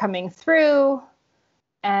stitch coming through.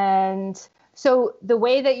 And so the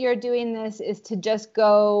way that you're doing this is to just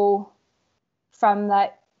go from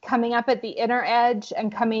that coming up at the inner edge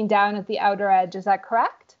and coming down at the outer edge. Is that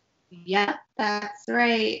correct? Yep, that's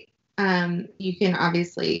right. You can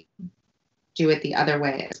obviously do it the other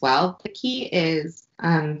way as well. The key is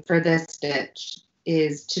for this stitch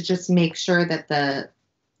is to just make sure that the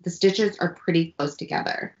stitches are pretty close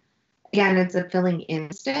together. Again, it's a filling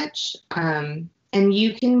in stitch, and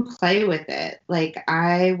you can play with it. Like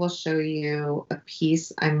I will show you a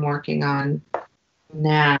piece I'm working on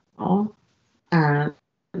now.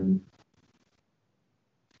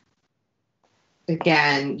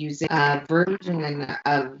 Again, using a version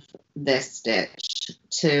of this stitch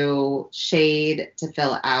to shade, to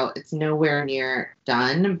fill out. It's nowhere near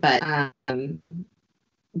done, but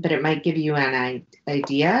it might give you an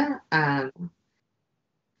idea.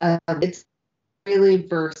 It's really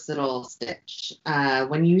versatile stitch.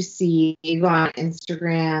 When you go on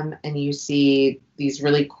Instagram and you see these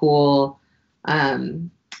really cool,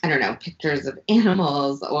 I don't know, pictures of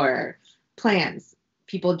animals or plants,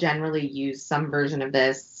 people generally use some version of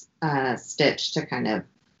this stitch to kind of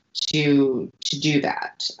to do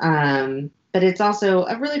that. But it's also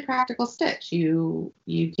a really practical stitch. You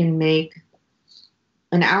can make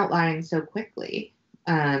an outline so quickly,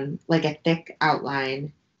 like a thick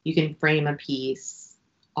outline. You can frame a piece,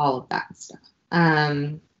 all of that stuff.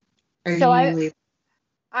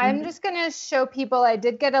 I'm just going to show people I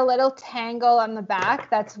did get a little tangle on the back.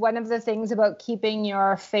 That's one of the things about keeping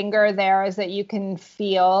your finger there is that you can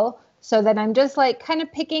feel. So then I'm just like kind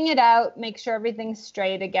of picking it out, make sure everything's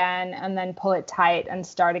straight again, and then pull it tight and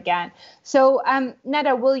start again. So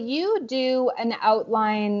Netta, will you do an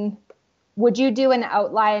outline? Would you do an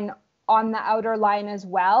outline on the outer line as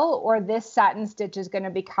well? Or this satin stitch is going to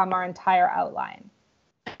become our entire outline?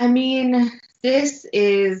 I mean, this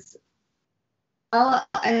is... Well,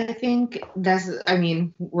 I think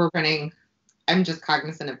we're running, I'm just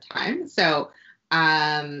cognizant of time. So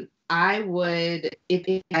I would,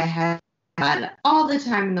 if I had all the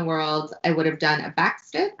time in the world, I would have done a back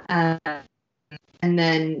stitch and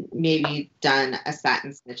then maybe done a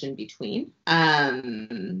satin stitch in between.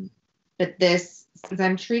 But this, since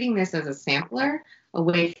I'm treating this as a sampler, a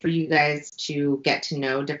way for you guys to get to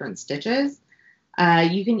know different stitches,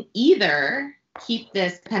 you can either keep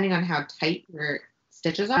this, depending on how tight your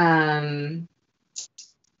stitches are. Can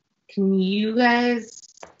you guys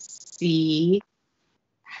see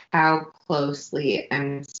how closely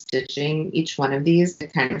I'm stitching each one of these to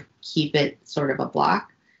kind of keep it sort of a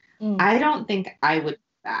block? I don't think I would go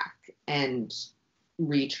back and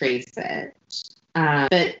retrace it.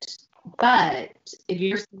 But if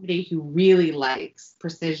you're somebody who really likes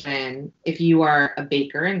precision, if you are a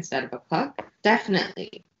baker instead of a cook,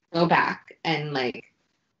 definitely go back and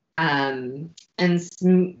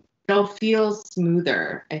it'll feel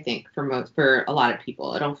smoother, I think, for a lot of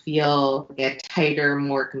people. It'll feel like a tighter,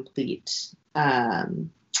 more complete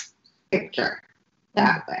picture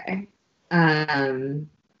that way.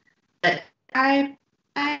 But I'm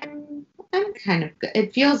kind of good.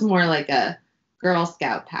 It feels more like a Girl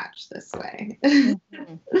Scout patch this way.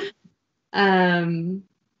 And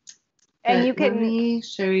you can, let me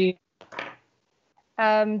show you.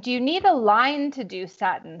 Do you need a line to do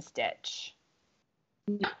satin stitch?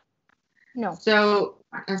 No. So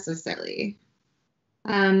not necessarily.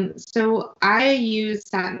 So I use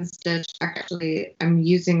satin stitch. Actually, I'm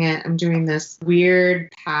using it. I'm doing this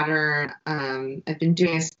weird pattern. I've been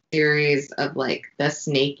doing a series of like the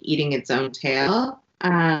snake eating its own tail.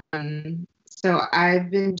 So I've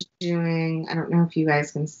been doing, I don't know if you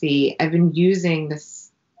guys can see, I've been using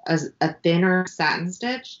this as a thinner satin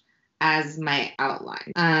stitch as my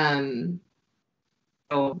outline.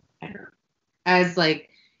 So as like,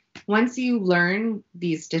 once you learn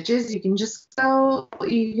these stitches, you can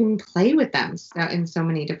play with them in so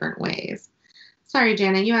many different ways. Sorry,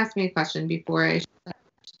 Jana, you asked me a question before I.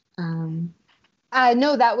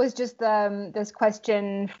 No, that was just this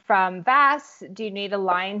question from Vass. Do you need a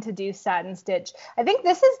line to do satin stitch? I think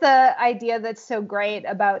this is the idea that's so great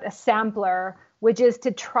about a sampler, which is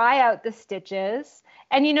to try out the stitches.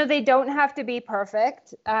 And, they don't have to be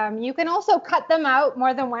perfect. You can also cut them out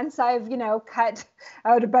more than once. I've, cut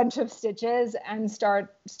out a bunch of stitches and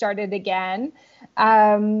started again.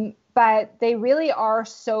 But they really are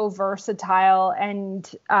so versatile.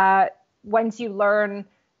 And once you learn,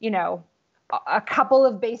 a couple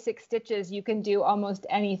of basic stitches, you can do almost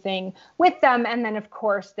anything with them. And then, of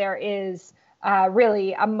course, there is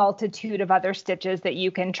really a multitude of other stitches that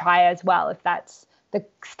you can try as well, if that's the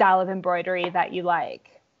style of embroidery that you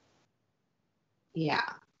like. Yeah,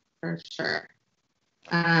 for sure.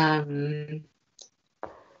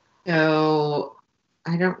 So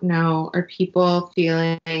I don't know, are people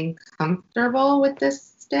feeling comfortable with this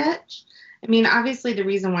stitch? I mean, obviously the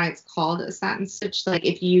reason why it's called a satin stitch, like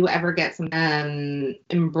if you ever get some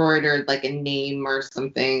embroidered, like a name or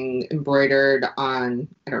something embroidered on,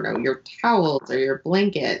 I don't know, your towels or your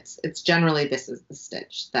blankets, it's generally this is the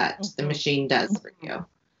stitch that the machine does for you.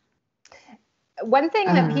 One thing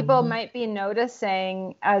that people might be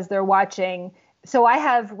noticing as they're watching, so I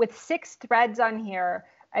have with 6 threads on here,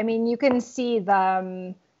 I mean, you can see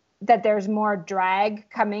that there's more drag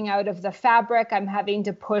coming out of the fabric. I'm having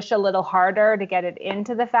to push a little harder to get it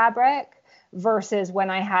into the fabric versus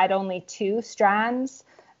when I had only 2 strands.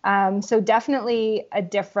 So definitely a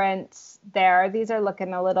difference there. These are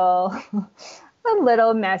looking a little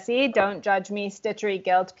messy. Don't judge me, stitchery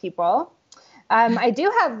guilt people. I do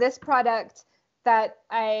have this product that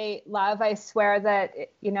I love. I swear that,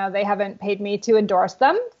 they haven't paid me to endorse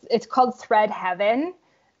them. It's called Thread Heaven.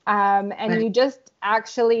 And you just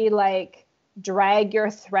actually like drag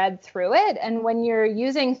your thread through it. And when you're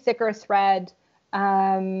using thicker thread,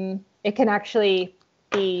 it can actually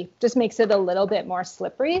just makes it a little bit more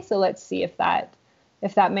slippery. So let's see if that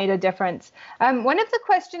made a difference. One of the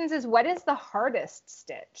questions is, what is the hardest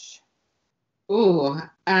stitch? Ooh,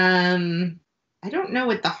 I don't know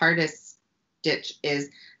what the hardest stitch is.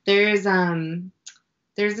 There's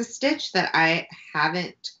a stitch that I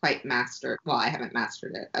haven't quite mastered. Well, I haven't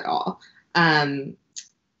mastered it at all.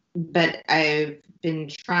 But I've been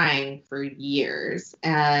trying for years.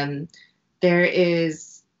 There's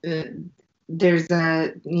a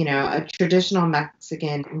traditional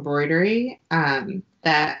Mexican embroidery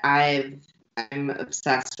that I'm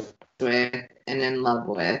obsessed with and in love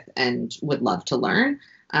with and would love to learn.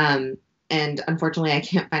 And unfortunately, I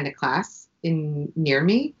can't find a class near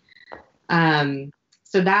me.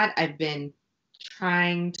 So that I've been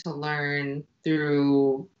trying to learn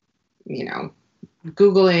through,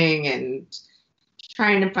 Googling and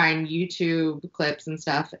trying to find YouTube clips and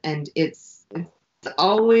stuff. And it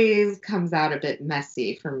always comes out a bit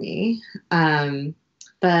messy for me.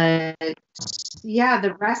 But yeah,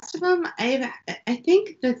 the rest of them, I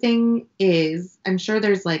think the thing is, I'm sure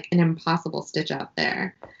there's like an impossible stitch out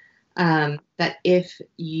there. That if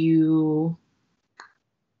you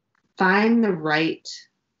find the right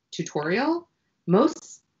tutorial,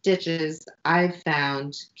 most stitches I've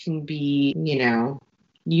found can be,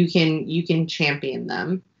 you can champion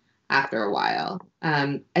them after a while.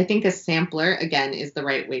 I think a sampler, again, is the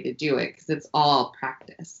right way to do it because it's all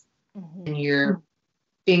practice. Mm-hmm. And your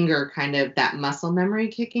finger kind of that muscle memory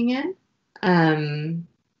kicking in. But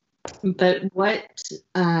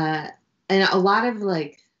and a lot of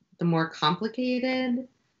like the more complicated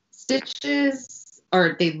stitches,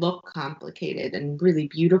 or they look complicated and really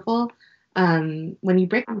beautiful, when you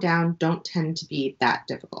break them down, don't tend to be that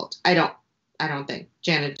difficult. I don't think.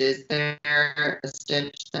 Jana, is there a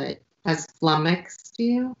stitch that has flummoxed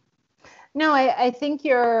you? No, I think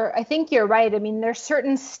you're right. I mean, there's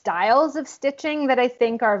certain styles of stitching that I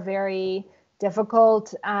think are very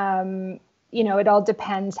difficult. It all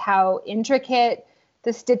depends how intricate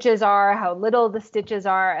the stitches are, how little the stitches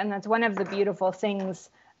are, and that's one of the beautiful things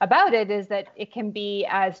about it is that it can be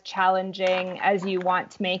as challenging as you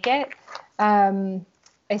want to make it. I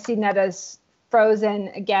see Netta's frozen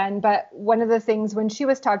again, but one of the things when she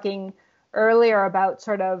was talking earlier about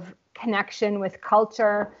sort of connection with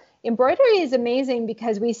culture, embroidery is amazing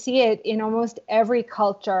because we see it in almost every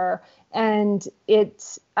culture, and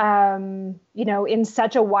it's, in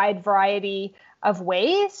such a wide variety of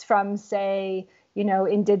ways, from, say,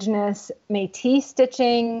 indigenous Métis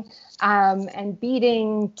stitching and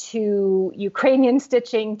beading, to Ukrainian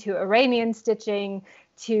stitching, to Iranian stitching,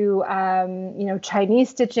 to Chinese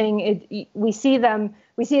stitching. We see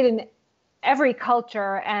it in every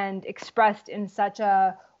culture and expressed in such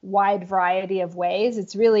a wide variety of ways.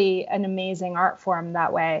 It's really an amazing art form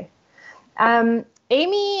that way.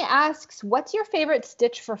 Amy asks, what's your favorite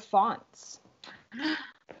stitch for fonts?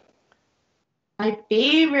 My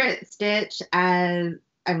favorite stitch, as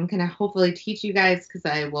I'm going to hopefully teach you guys because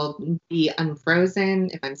I will be unfrozen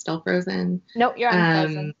if I'm still frozen. Nope, you're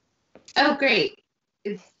unfrozen. Oh, great.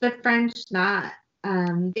 It's the French knot.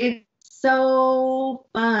 It's so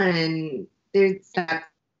fun. It's my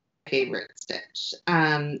favorite stitch.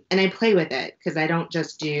 And I play with it because I don't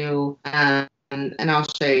just do, and I'll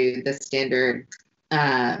show you the standard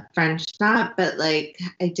French knot, but like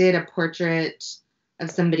I did a portrait of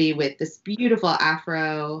somebody with this beautiful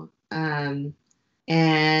afro, and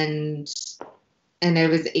I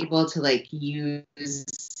was able to like use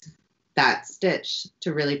that stitch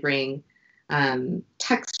to really bring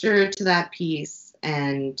texture to that piece,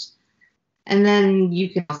 and then you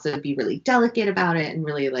can also be really delicate about it and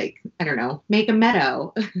really, like, I don't know, make a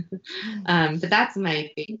meadow. But that's my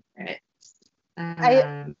favorite.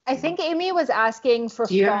 I think Amy was asking for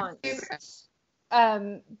fonts.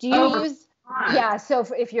 Do you use? Yeah. So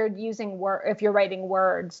if you're writing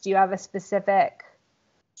words, do you have a specific?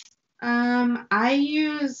 I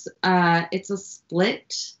use it's a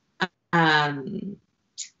split.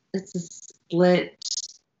 It's a split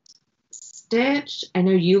stitch. I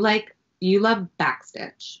know you love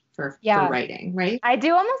backstitch for writing, right? I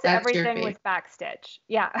do almost everything with backstitch.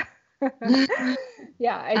 Yeah.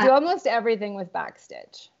 Yeah, I do almost everything with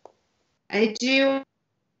backstitch. I do.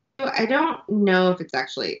 I don't know if it's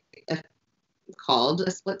actually called a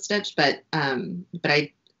split stitch, but I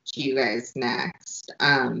teach you guys next.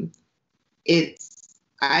 I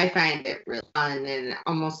find it really fun, and it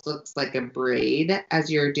almost looks like a braid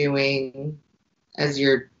as you're doing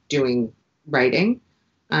writing.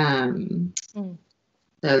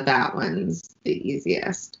 So that one's the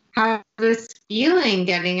easiest. How's this feeling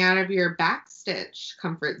getting out of your backstitch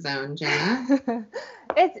comfort zone, Jana?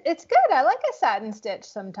 It's good. I like a satin stitch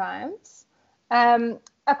sometimes. A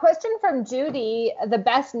question from Judy: the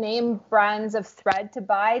best name brands of thread to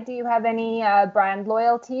buy. Do you have any brand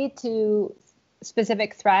loyalty to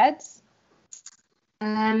specific threads?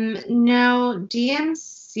 No,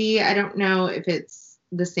 DMC, I don't know if it's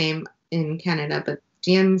the same in Canada, but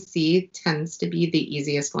DMC tends to be the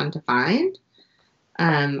easiest one to find.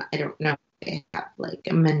 I don't know if they have like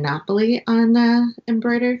a monopoly on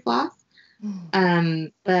embroidery floss.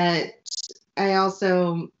 But I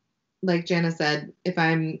also, like Jana said, if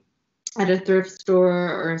I'm at a thrift store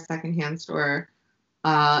or a secondhand store,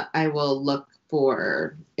 I will look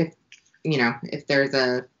for if there's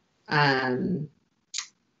a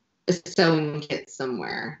sewing kit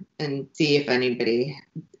somewhere and see if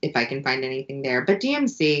I can find anything there. But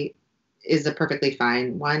DMC is a perfectly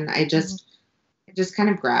fine one. I just kind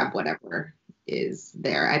of grab whatever is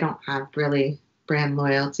there. I don't have really brand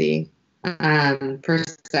loyalty per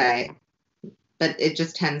se, but it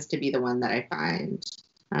just tends to be the one that I find.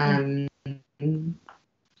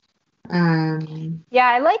 Yeah,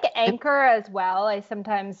 I like Anchor as well. I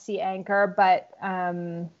sometimes see Anchor, but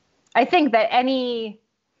I think that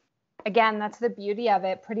again, that's the beauty of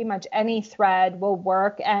it. Pretty much any thread will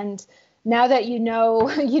work. And now that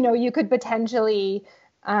you could potentially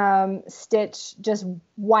stitch just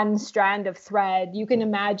one strand of thread, you can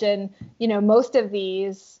imagine, most of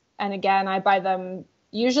these, and again, I buy them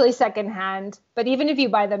usually secondhand, but even if you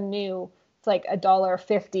buy them new, it's like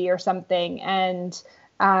 $1.50 or something. And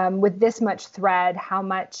with this much thread, how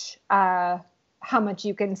much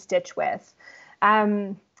you can stitch with.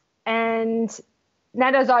 And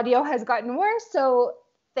Netta's audio has gotten worse, so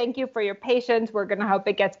thank you for your patience. We're going to hope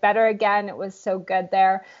it gets better again. It was so good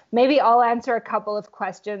there. Maybe I'll answer a couple of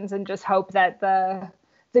questions and just hope that the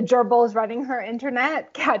gerbils running her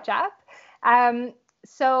internet catch up.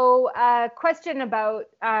 So question about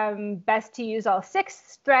best to use all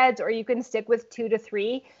 6 threads, or you can stick with 2 to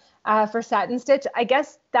 3 for satin stitch. I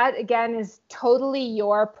guess that, again, is totally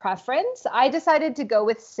your preference. I decided to go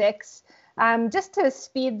with 6 just to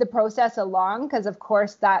speed the process along, because of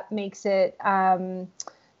course that makes it,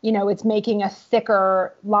 it's making a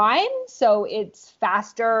thicker line, so it's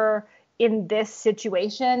faster in this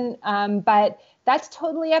situation. But that's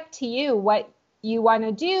totally up to you, what you want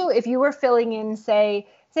to do. If you were filling in, say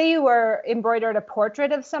you were embroidered a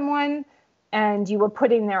portrait of someone and you were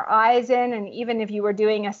putting their eyes in, and even if you were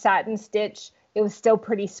doing a satin stitch, it was still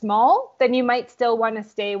pretty small, then you might still want to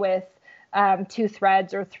stay with 2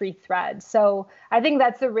 threads or 3 threads. So I think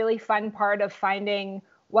that's the really fun part of finding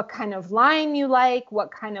what kind of line you like, what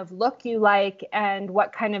kind of look you like, and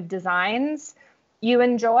what kind of designs you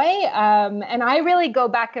enjoy. And I really go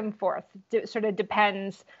back and forth. It sort of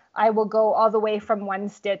depends. I will go all the way from 1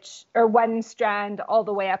 stitch or 1 strand all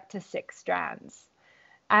the way up to 6 strands.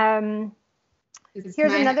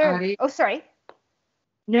 Here's another. Audio? Oh, sorry.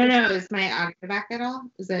 No, is my audio back at all?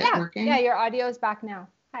 Is it working? Yeah, your audio is back now.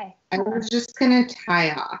 Hi. I was just going to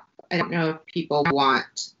tie off. I don't know if people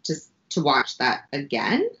want to watch that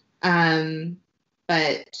again.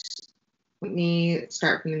 But let me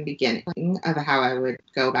start from the beginning of how I would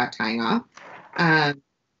go about tying off.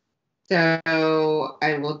 So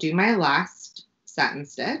I will do my last satin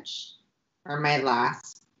stitch, or my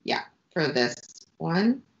last, for this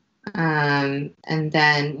one. And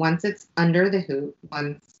then once it's under the hoop,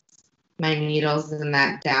 once my needle's in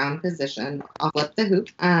that down position, I'll flip the hoop.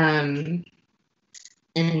 And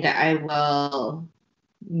I will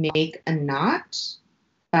make a knot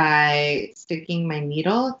by sticking my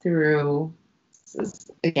needle through, this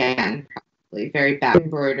is, again, probably very bad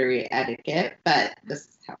embroidery etiquette, but this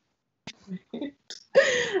is how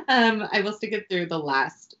I will stick it through the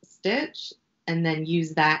last stitch and then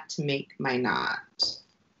use that to make my knot.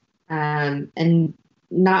 And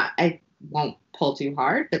not, I won't pull too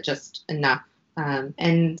hard, but just enough.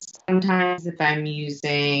 And sometimes if I'm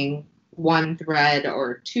using 1 thread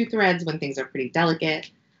or 2 threads when things are pretty delicate,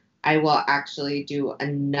 I will actually do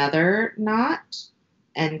another knot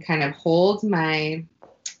and kind of hold my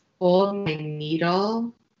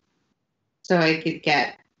needle so I could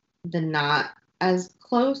get the knot as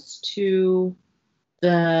close to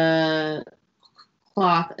the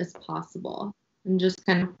cloth as possible, and just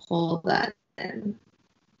kind of pull that in,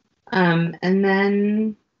 and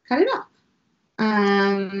then cut it off.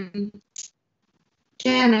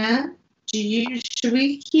 Jana, should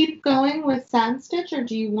we keep going with satin stitch, or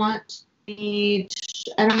do you want I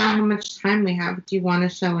don't know how much time we have. Do you want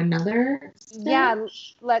to show another stitch? Yeah,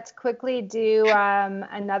 let's quickly do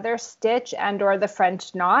another stitch and or the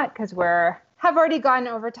French knot, because have already gone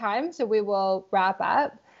over time, so we will wrap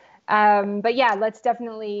up. But yeah,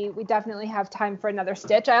 we definitely have time for another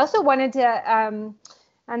stitch. I also wanted to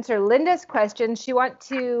answer Linda's question. She wants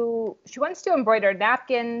to embroider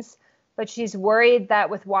napkins, but she's worried that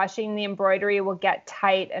with washing the embroidery will get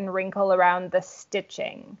tight and wrinkle around the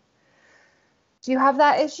stitching. Do you have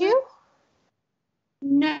that issue?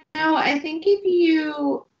 No, I think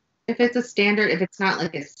if it's a standard, if it's not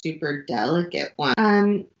like a super delicate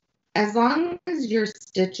one, as long as your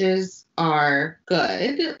stitches are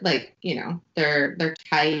good, like, they're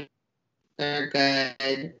tight, they're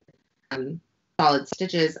good, solid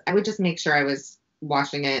stitches, I would just make sure I was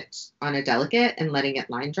washing it on a delicate and letting it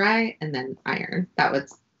line dry and then iron.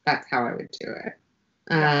 That's how I would do it.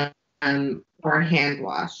 Or hand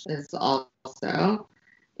wash is also,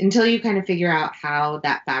 until you kind of figure out how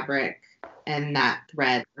that fabric and that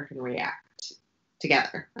thread are going to react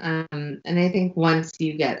together. And I think once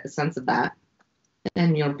you get a sense of that,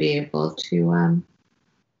 then you'll be able to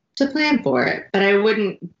plan for it. But I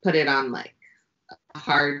wouldn't put it on like a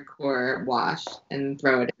hardcore wash and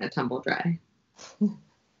throw it in a tumble dry.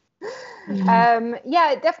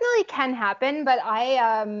 Yeah, it definitely can happen, but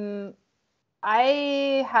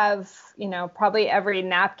I have, probably every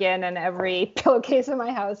napkin and every pillowcase in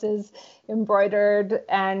my house is embroidered.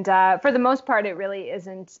 And for the most part, it really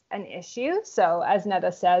isn't an issue. So as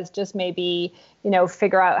Netta says, just maybe,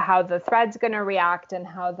 figure out how the thread's going to react and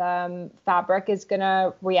how the fabric is going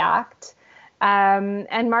to react.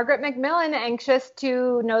 And Margaret McMillan, anxious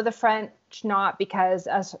to know the French knot because,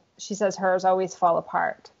 as she says, hers always fall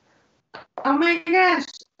apart. Oh my gosh.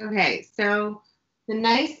 Okay, so the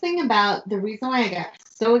nice thing about the reason why I got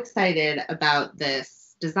so excited about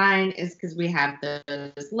this design is because we have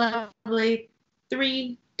those lovely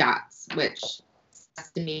 3 dots, which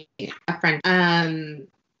says to me a French.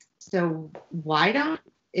 So why don't,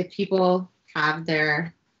 if people have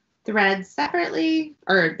their threads separately,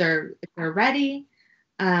 or if they're ready,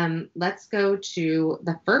 let's go to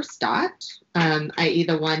the first dot, i.e.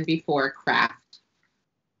 the one before craft.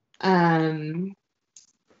 And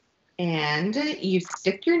you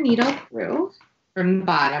stick your needle through from the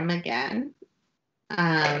bottom again.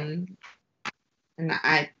 And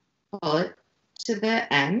I pull it to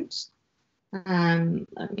the end.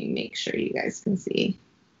 Let me make sure you guys can see.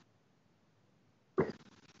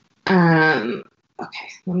 Okay,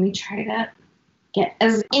 let me try to get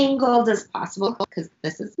as angled as possible because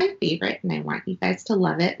this is my favorite and I want you guys to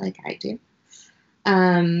love it like I do.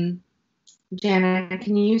 Jana,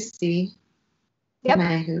 can you see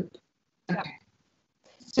my hoop? Okay. Yep.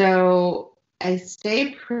 So I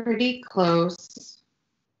stay pretty close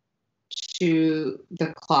to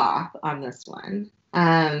the cloth on this one.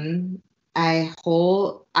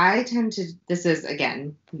 This is,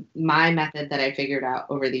 again, my method that I figured out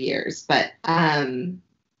over the years, but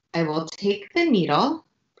I will take the needle,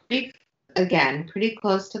 pretty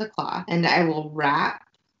close to the cloth, and I will wrap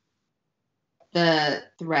the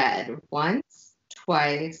thread once,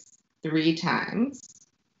 twice, 3 times,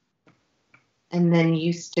 and then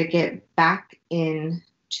you stick it back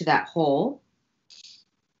into that hole,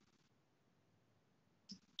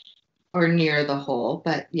 or near the hole,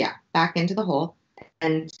 but yeah, back into the hole.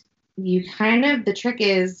 And the trick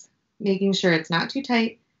is making sure it's not too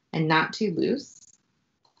tight and not too loose.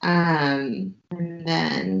 And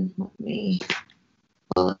then let me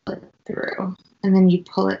pull it through. And then you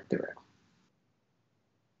pull it through.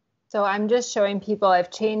 So I'm just showing people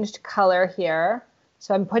I've changed color here.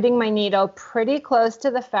 So I'm putting my needle pretty close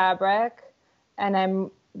to the fabric and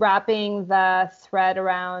I'm wrapping the thread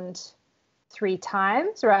around 3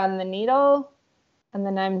 times around the needle, and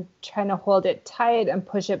then I'm trying to hold it tight and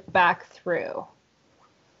push it back through.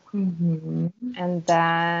 Mm-hmm. And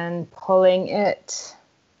then pulling it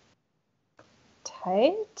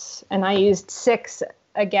tight. And I used 6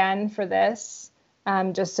 again for this,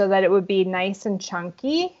 just so that it would be nice and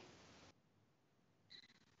chunky.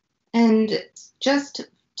 And just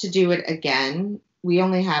to do it again, we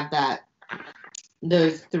only have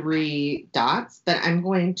those 3 dots, but I'm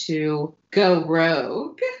going to go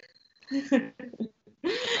rogue.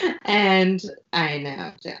 And I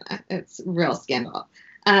know, Jana, it's real scandal.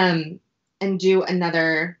 And do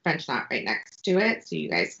another French knot right next to it so you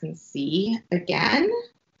guys can see again.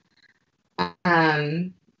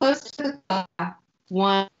 Close to the top,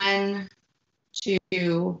 1,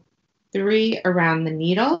 2, 3 around the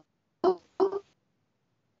needle.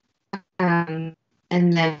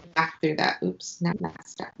 And then back through that. Oops, not that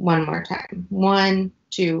step. One more time. 1,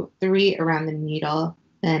 2, 3 around the needle,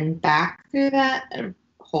 then back through that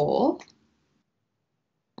hole.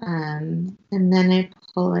 And then I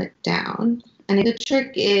pull it down. And the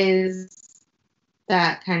trick is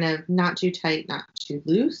that kind of not too tight, not too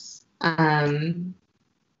loose. And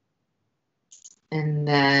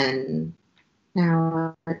then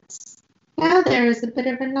now there's a bit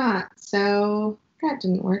of a knot. So that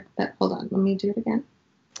didn't work, but hold on, let me do it again.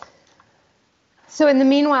 So in the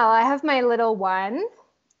meanwhile, I have my little one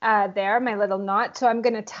there, my little knot. So I'm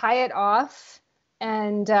going to tie it off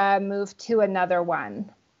and move to another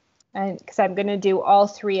one. And because I'm going to do all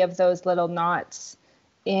 3 of those little knots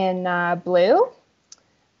in blue.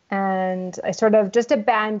 And I sort of just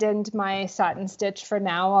abandoned my satin stitch for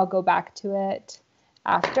now. I'll go back to it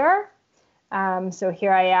after. So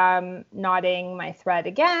here I am knotting my thread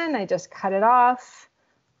again. I just cut it off.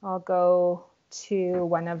 I'll go to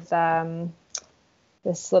one of them,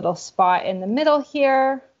 this little spot in the middle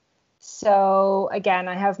here. So again,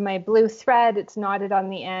 I have my blue thread. It's knotted on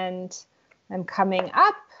the end. I'm coming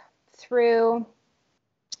up through.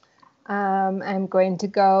 I'm going to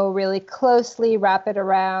go really closely, wrap it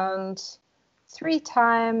around 3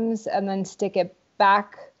 times, and then stick it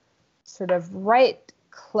back sort of right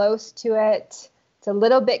close to it. It's a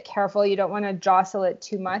little bit careful. You don't want to jostle it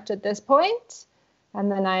too much at this point.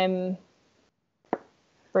 And then I'm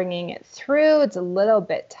bringing it through. It's a little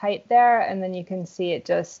bit tight there. And then you can see it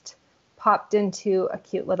just popped into a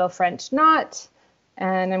cute little French knot.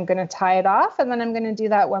 And I'm going to tie it off, and then I'm going to do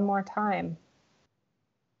that one more time.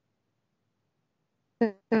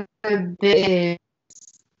 This,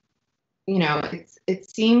 it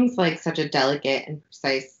seems like such a delicate and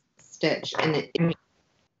precise stitch, and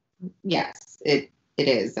yes, it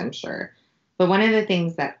is, I'm sure. But one of the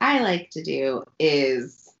things that I like to do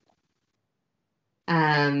is,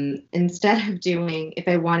 instead of doing, if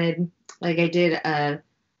I wanted, like I did a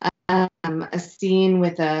scene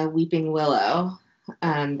with a weeping willow.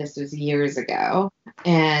 This was years ago,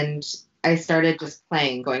 and I started just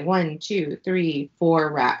playing, going 1, 2, 3,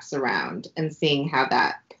 4 wraps around and seeing how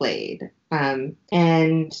that played.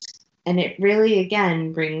 And it really,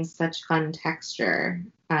 again, brings such fun texture.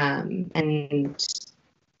 And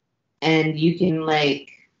you can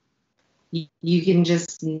you can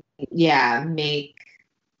just, make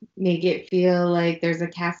make it feel like there's a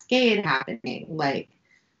cascade happening. Like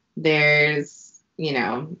there's,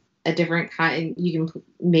 a different kind, you can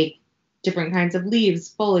make different kinds of leaves,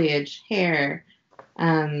 foliage, hair.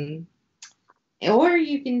 Or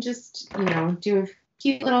you can just, do a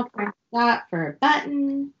cute little front dot for a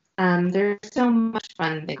button. There's so much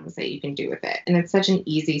fun things that you can do with it. And it's such an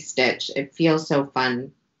easy stitch. It feels so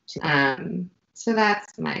fun. So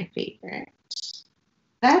that's my favorite.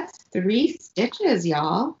 That's 3 stitches,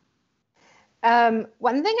 y'all.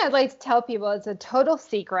 One thing I'd like to tell people, it's a total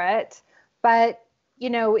secret, but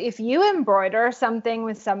if you embroider something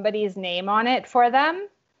with somebody's name on it for them,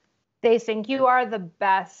 they think you are the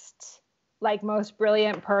best, like most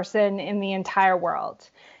brilliant person in the entire world.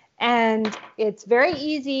 And it's very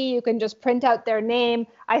easy. You can just print out their name.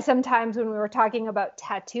 I sometimes, when we were talking about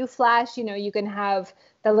tattoo flash, you can have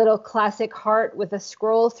the little classic heart with a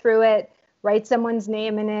scroll through it, write someone's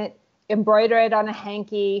name in it, embroider it on a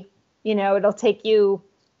hanky. It'll take you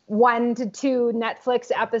 1 to 2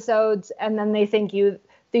 Netflix episodes, and then they think you're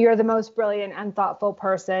the most brilliant and thoughtful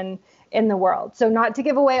person in the world. So not to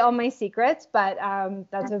give away all my secrets, but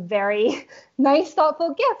that's a very nice,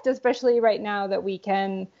 thoughtful gift, especially right now that we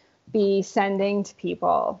can be sending to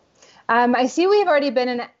people. I see we've already been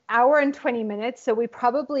an hour and 20 minutes, so we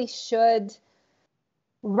probably should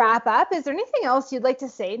wrap up. Is there anything else you'd like to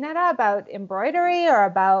say, Netta, about embroidery or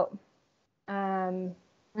about...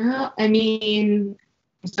 Well, I'm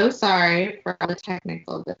so sorry for all the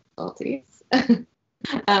technical difficulties. But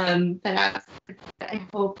I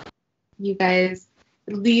hope you guys,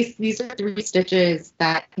 at least these are 3 stitches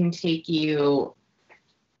that can take you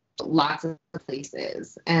lots of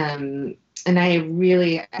places. And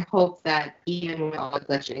I hope that even with all the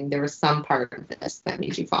glitching, there was some part of this that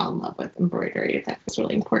made you fall in love with embroidery. That was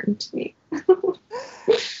really important to me.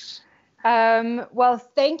 Well,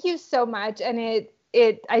 thank you so much. And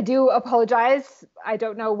I do apologize. I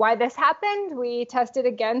don't know why this happened. We tested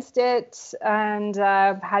against it and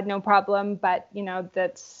had no problem, but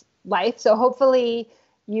that's life. So hopefully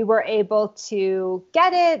you were able to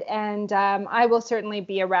get it. And I will certainly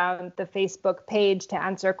be around the Facebook page to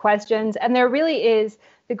answer questions. And there really is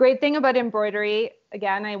the great thing about embroidery.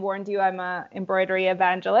 Again, I warned you, I'm an embroidery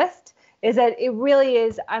evangelist, is that it really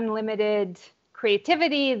is unlimited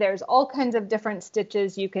creativity. There's all kinds of different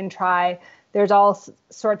stitches you can try. There's all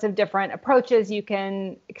sorts of different approaches you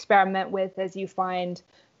can experiment with as you find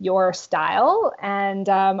your style. And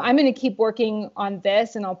I'm going to keep working on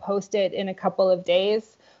this, and I'll post it in a couple of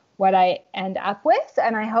days, what I end up with.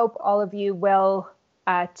 And I hope all of you will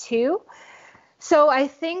too. So I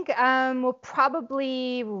think we'll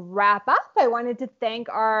probably wrap up. I wanted to thank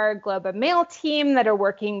our Globe and Mail team that are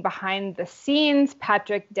working behind the scenes,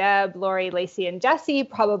 Patrick, Deb, Lori, Lacey, and Jesse,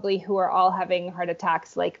 probably who are all having heart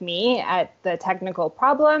attacks like me at the technical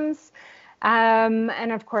problems.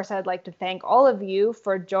 And of course, I'd like to thank all of you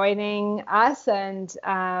for joining us and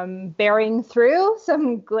bearing through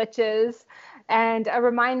some glitches. And a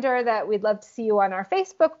reminder that we'd love to see you on our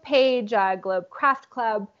Facebook page, Globe Craft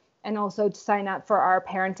Club, and also to sign up for our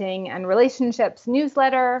parenting and relationships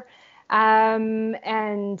newsletter,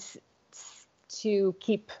 and to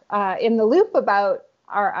keep in the loop about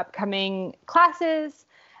our upcoming classes.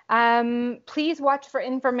 Please watch for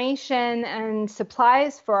information and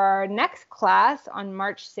supplies for our next class on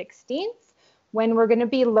March 16th, when we're going to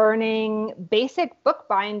be learning basic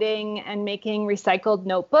bookbinding and making recycled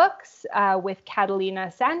notebooks with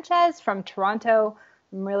Catalina Sanchez from Toronto.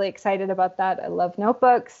 I'm really excited about that. I love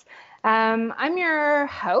notebooks. I'm your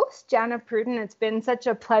host, Jana Pruden. It's been such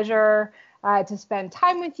a pleasure to spend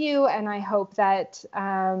time with you, and I hope that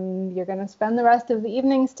you're going to spend the rest of the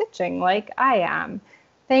evening stitching like I am.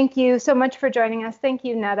 Thank you so much for joining us. Thank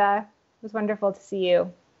you, Netta. It was wonderful to see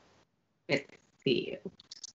you. Good to see you.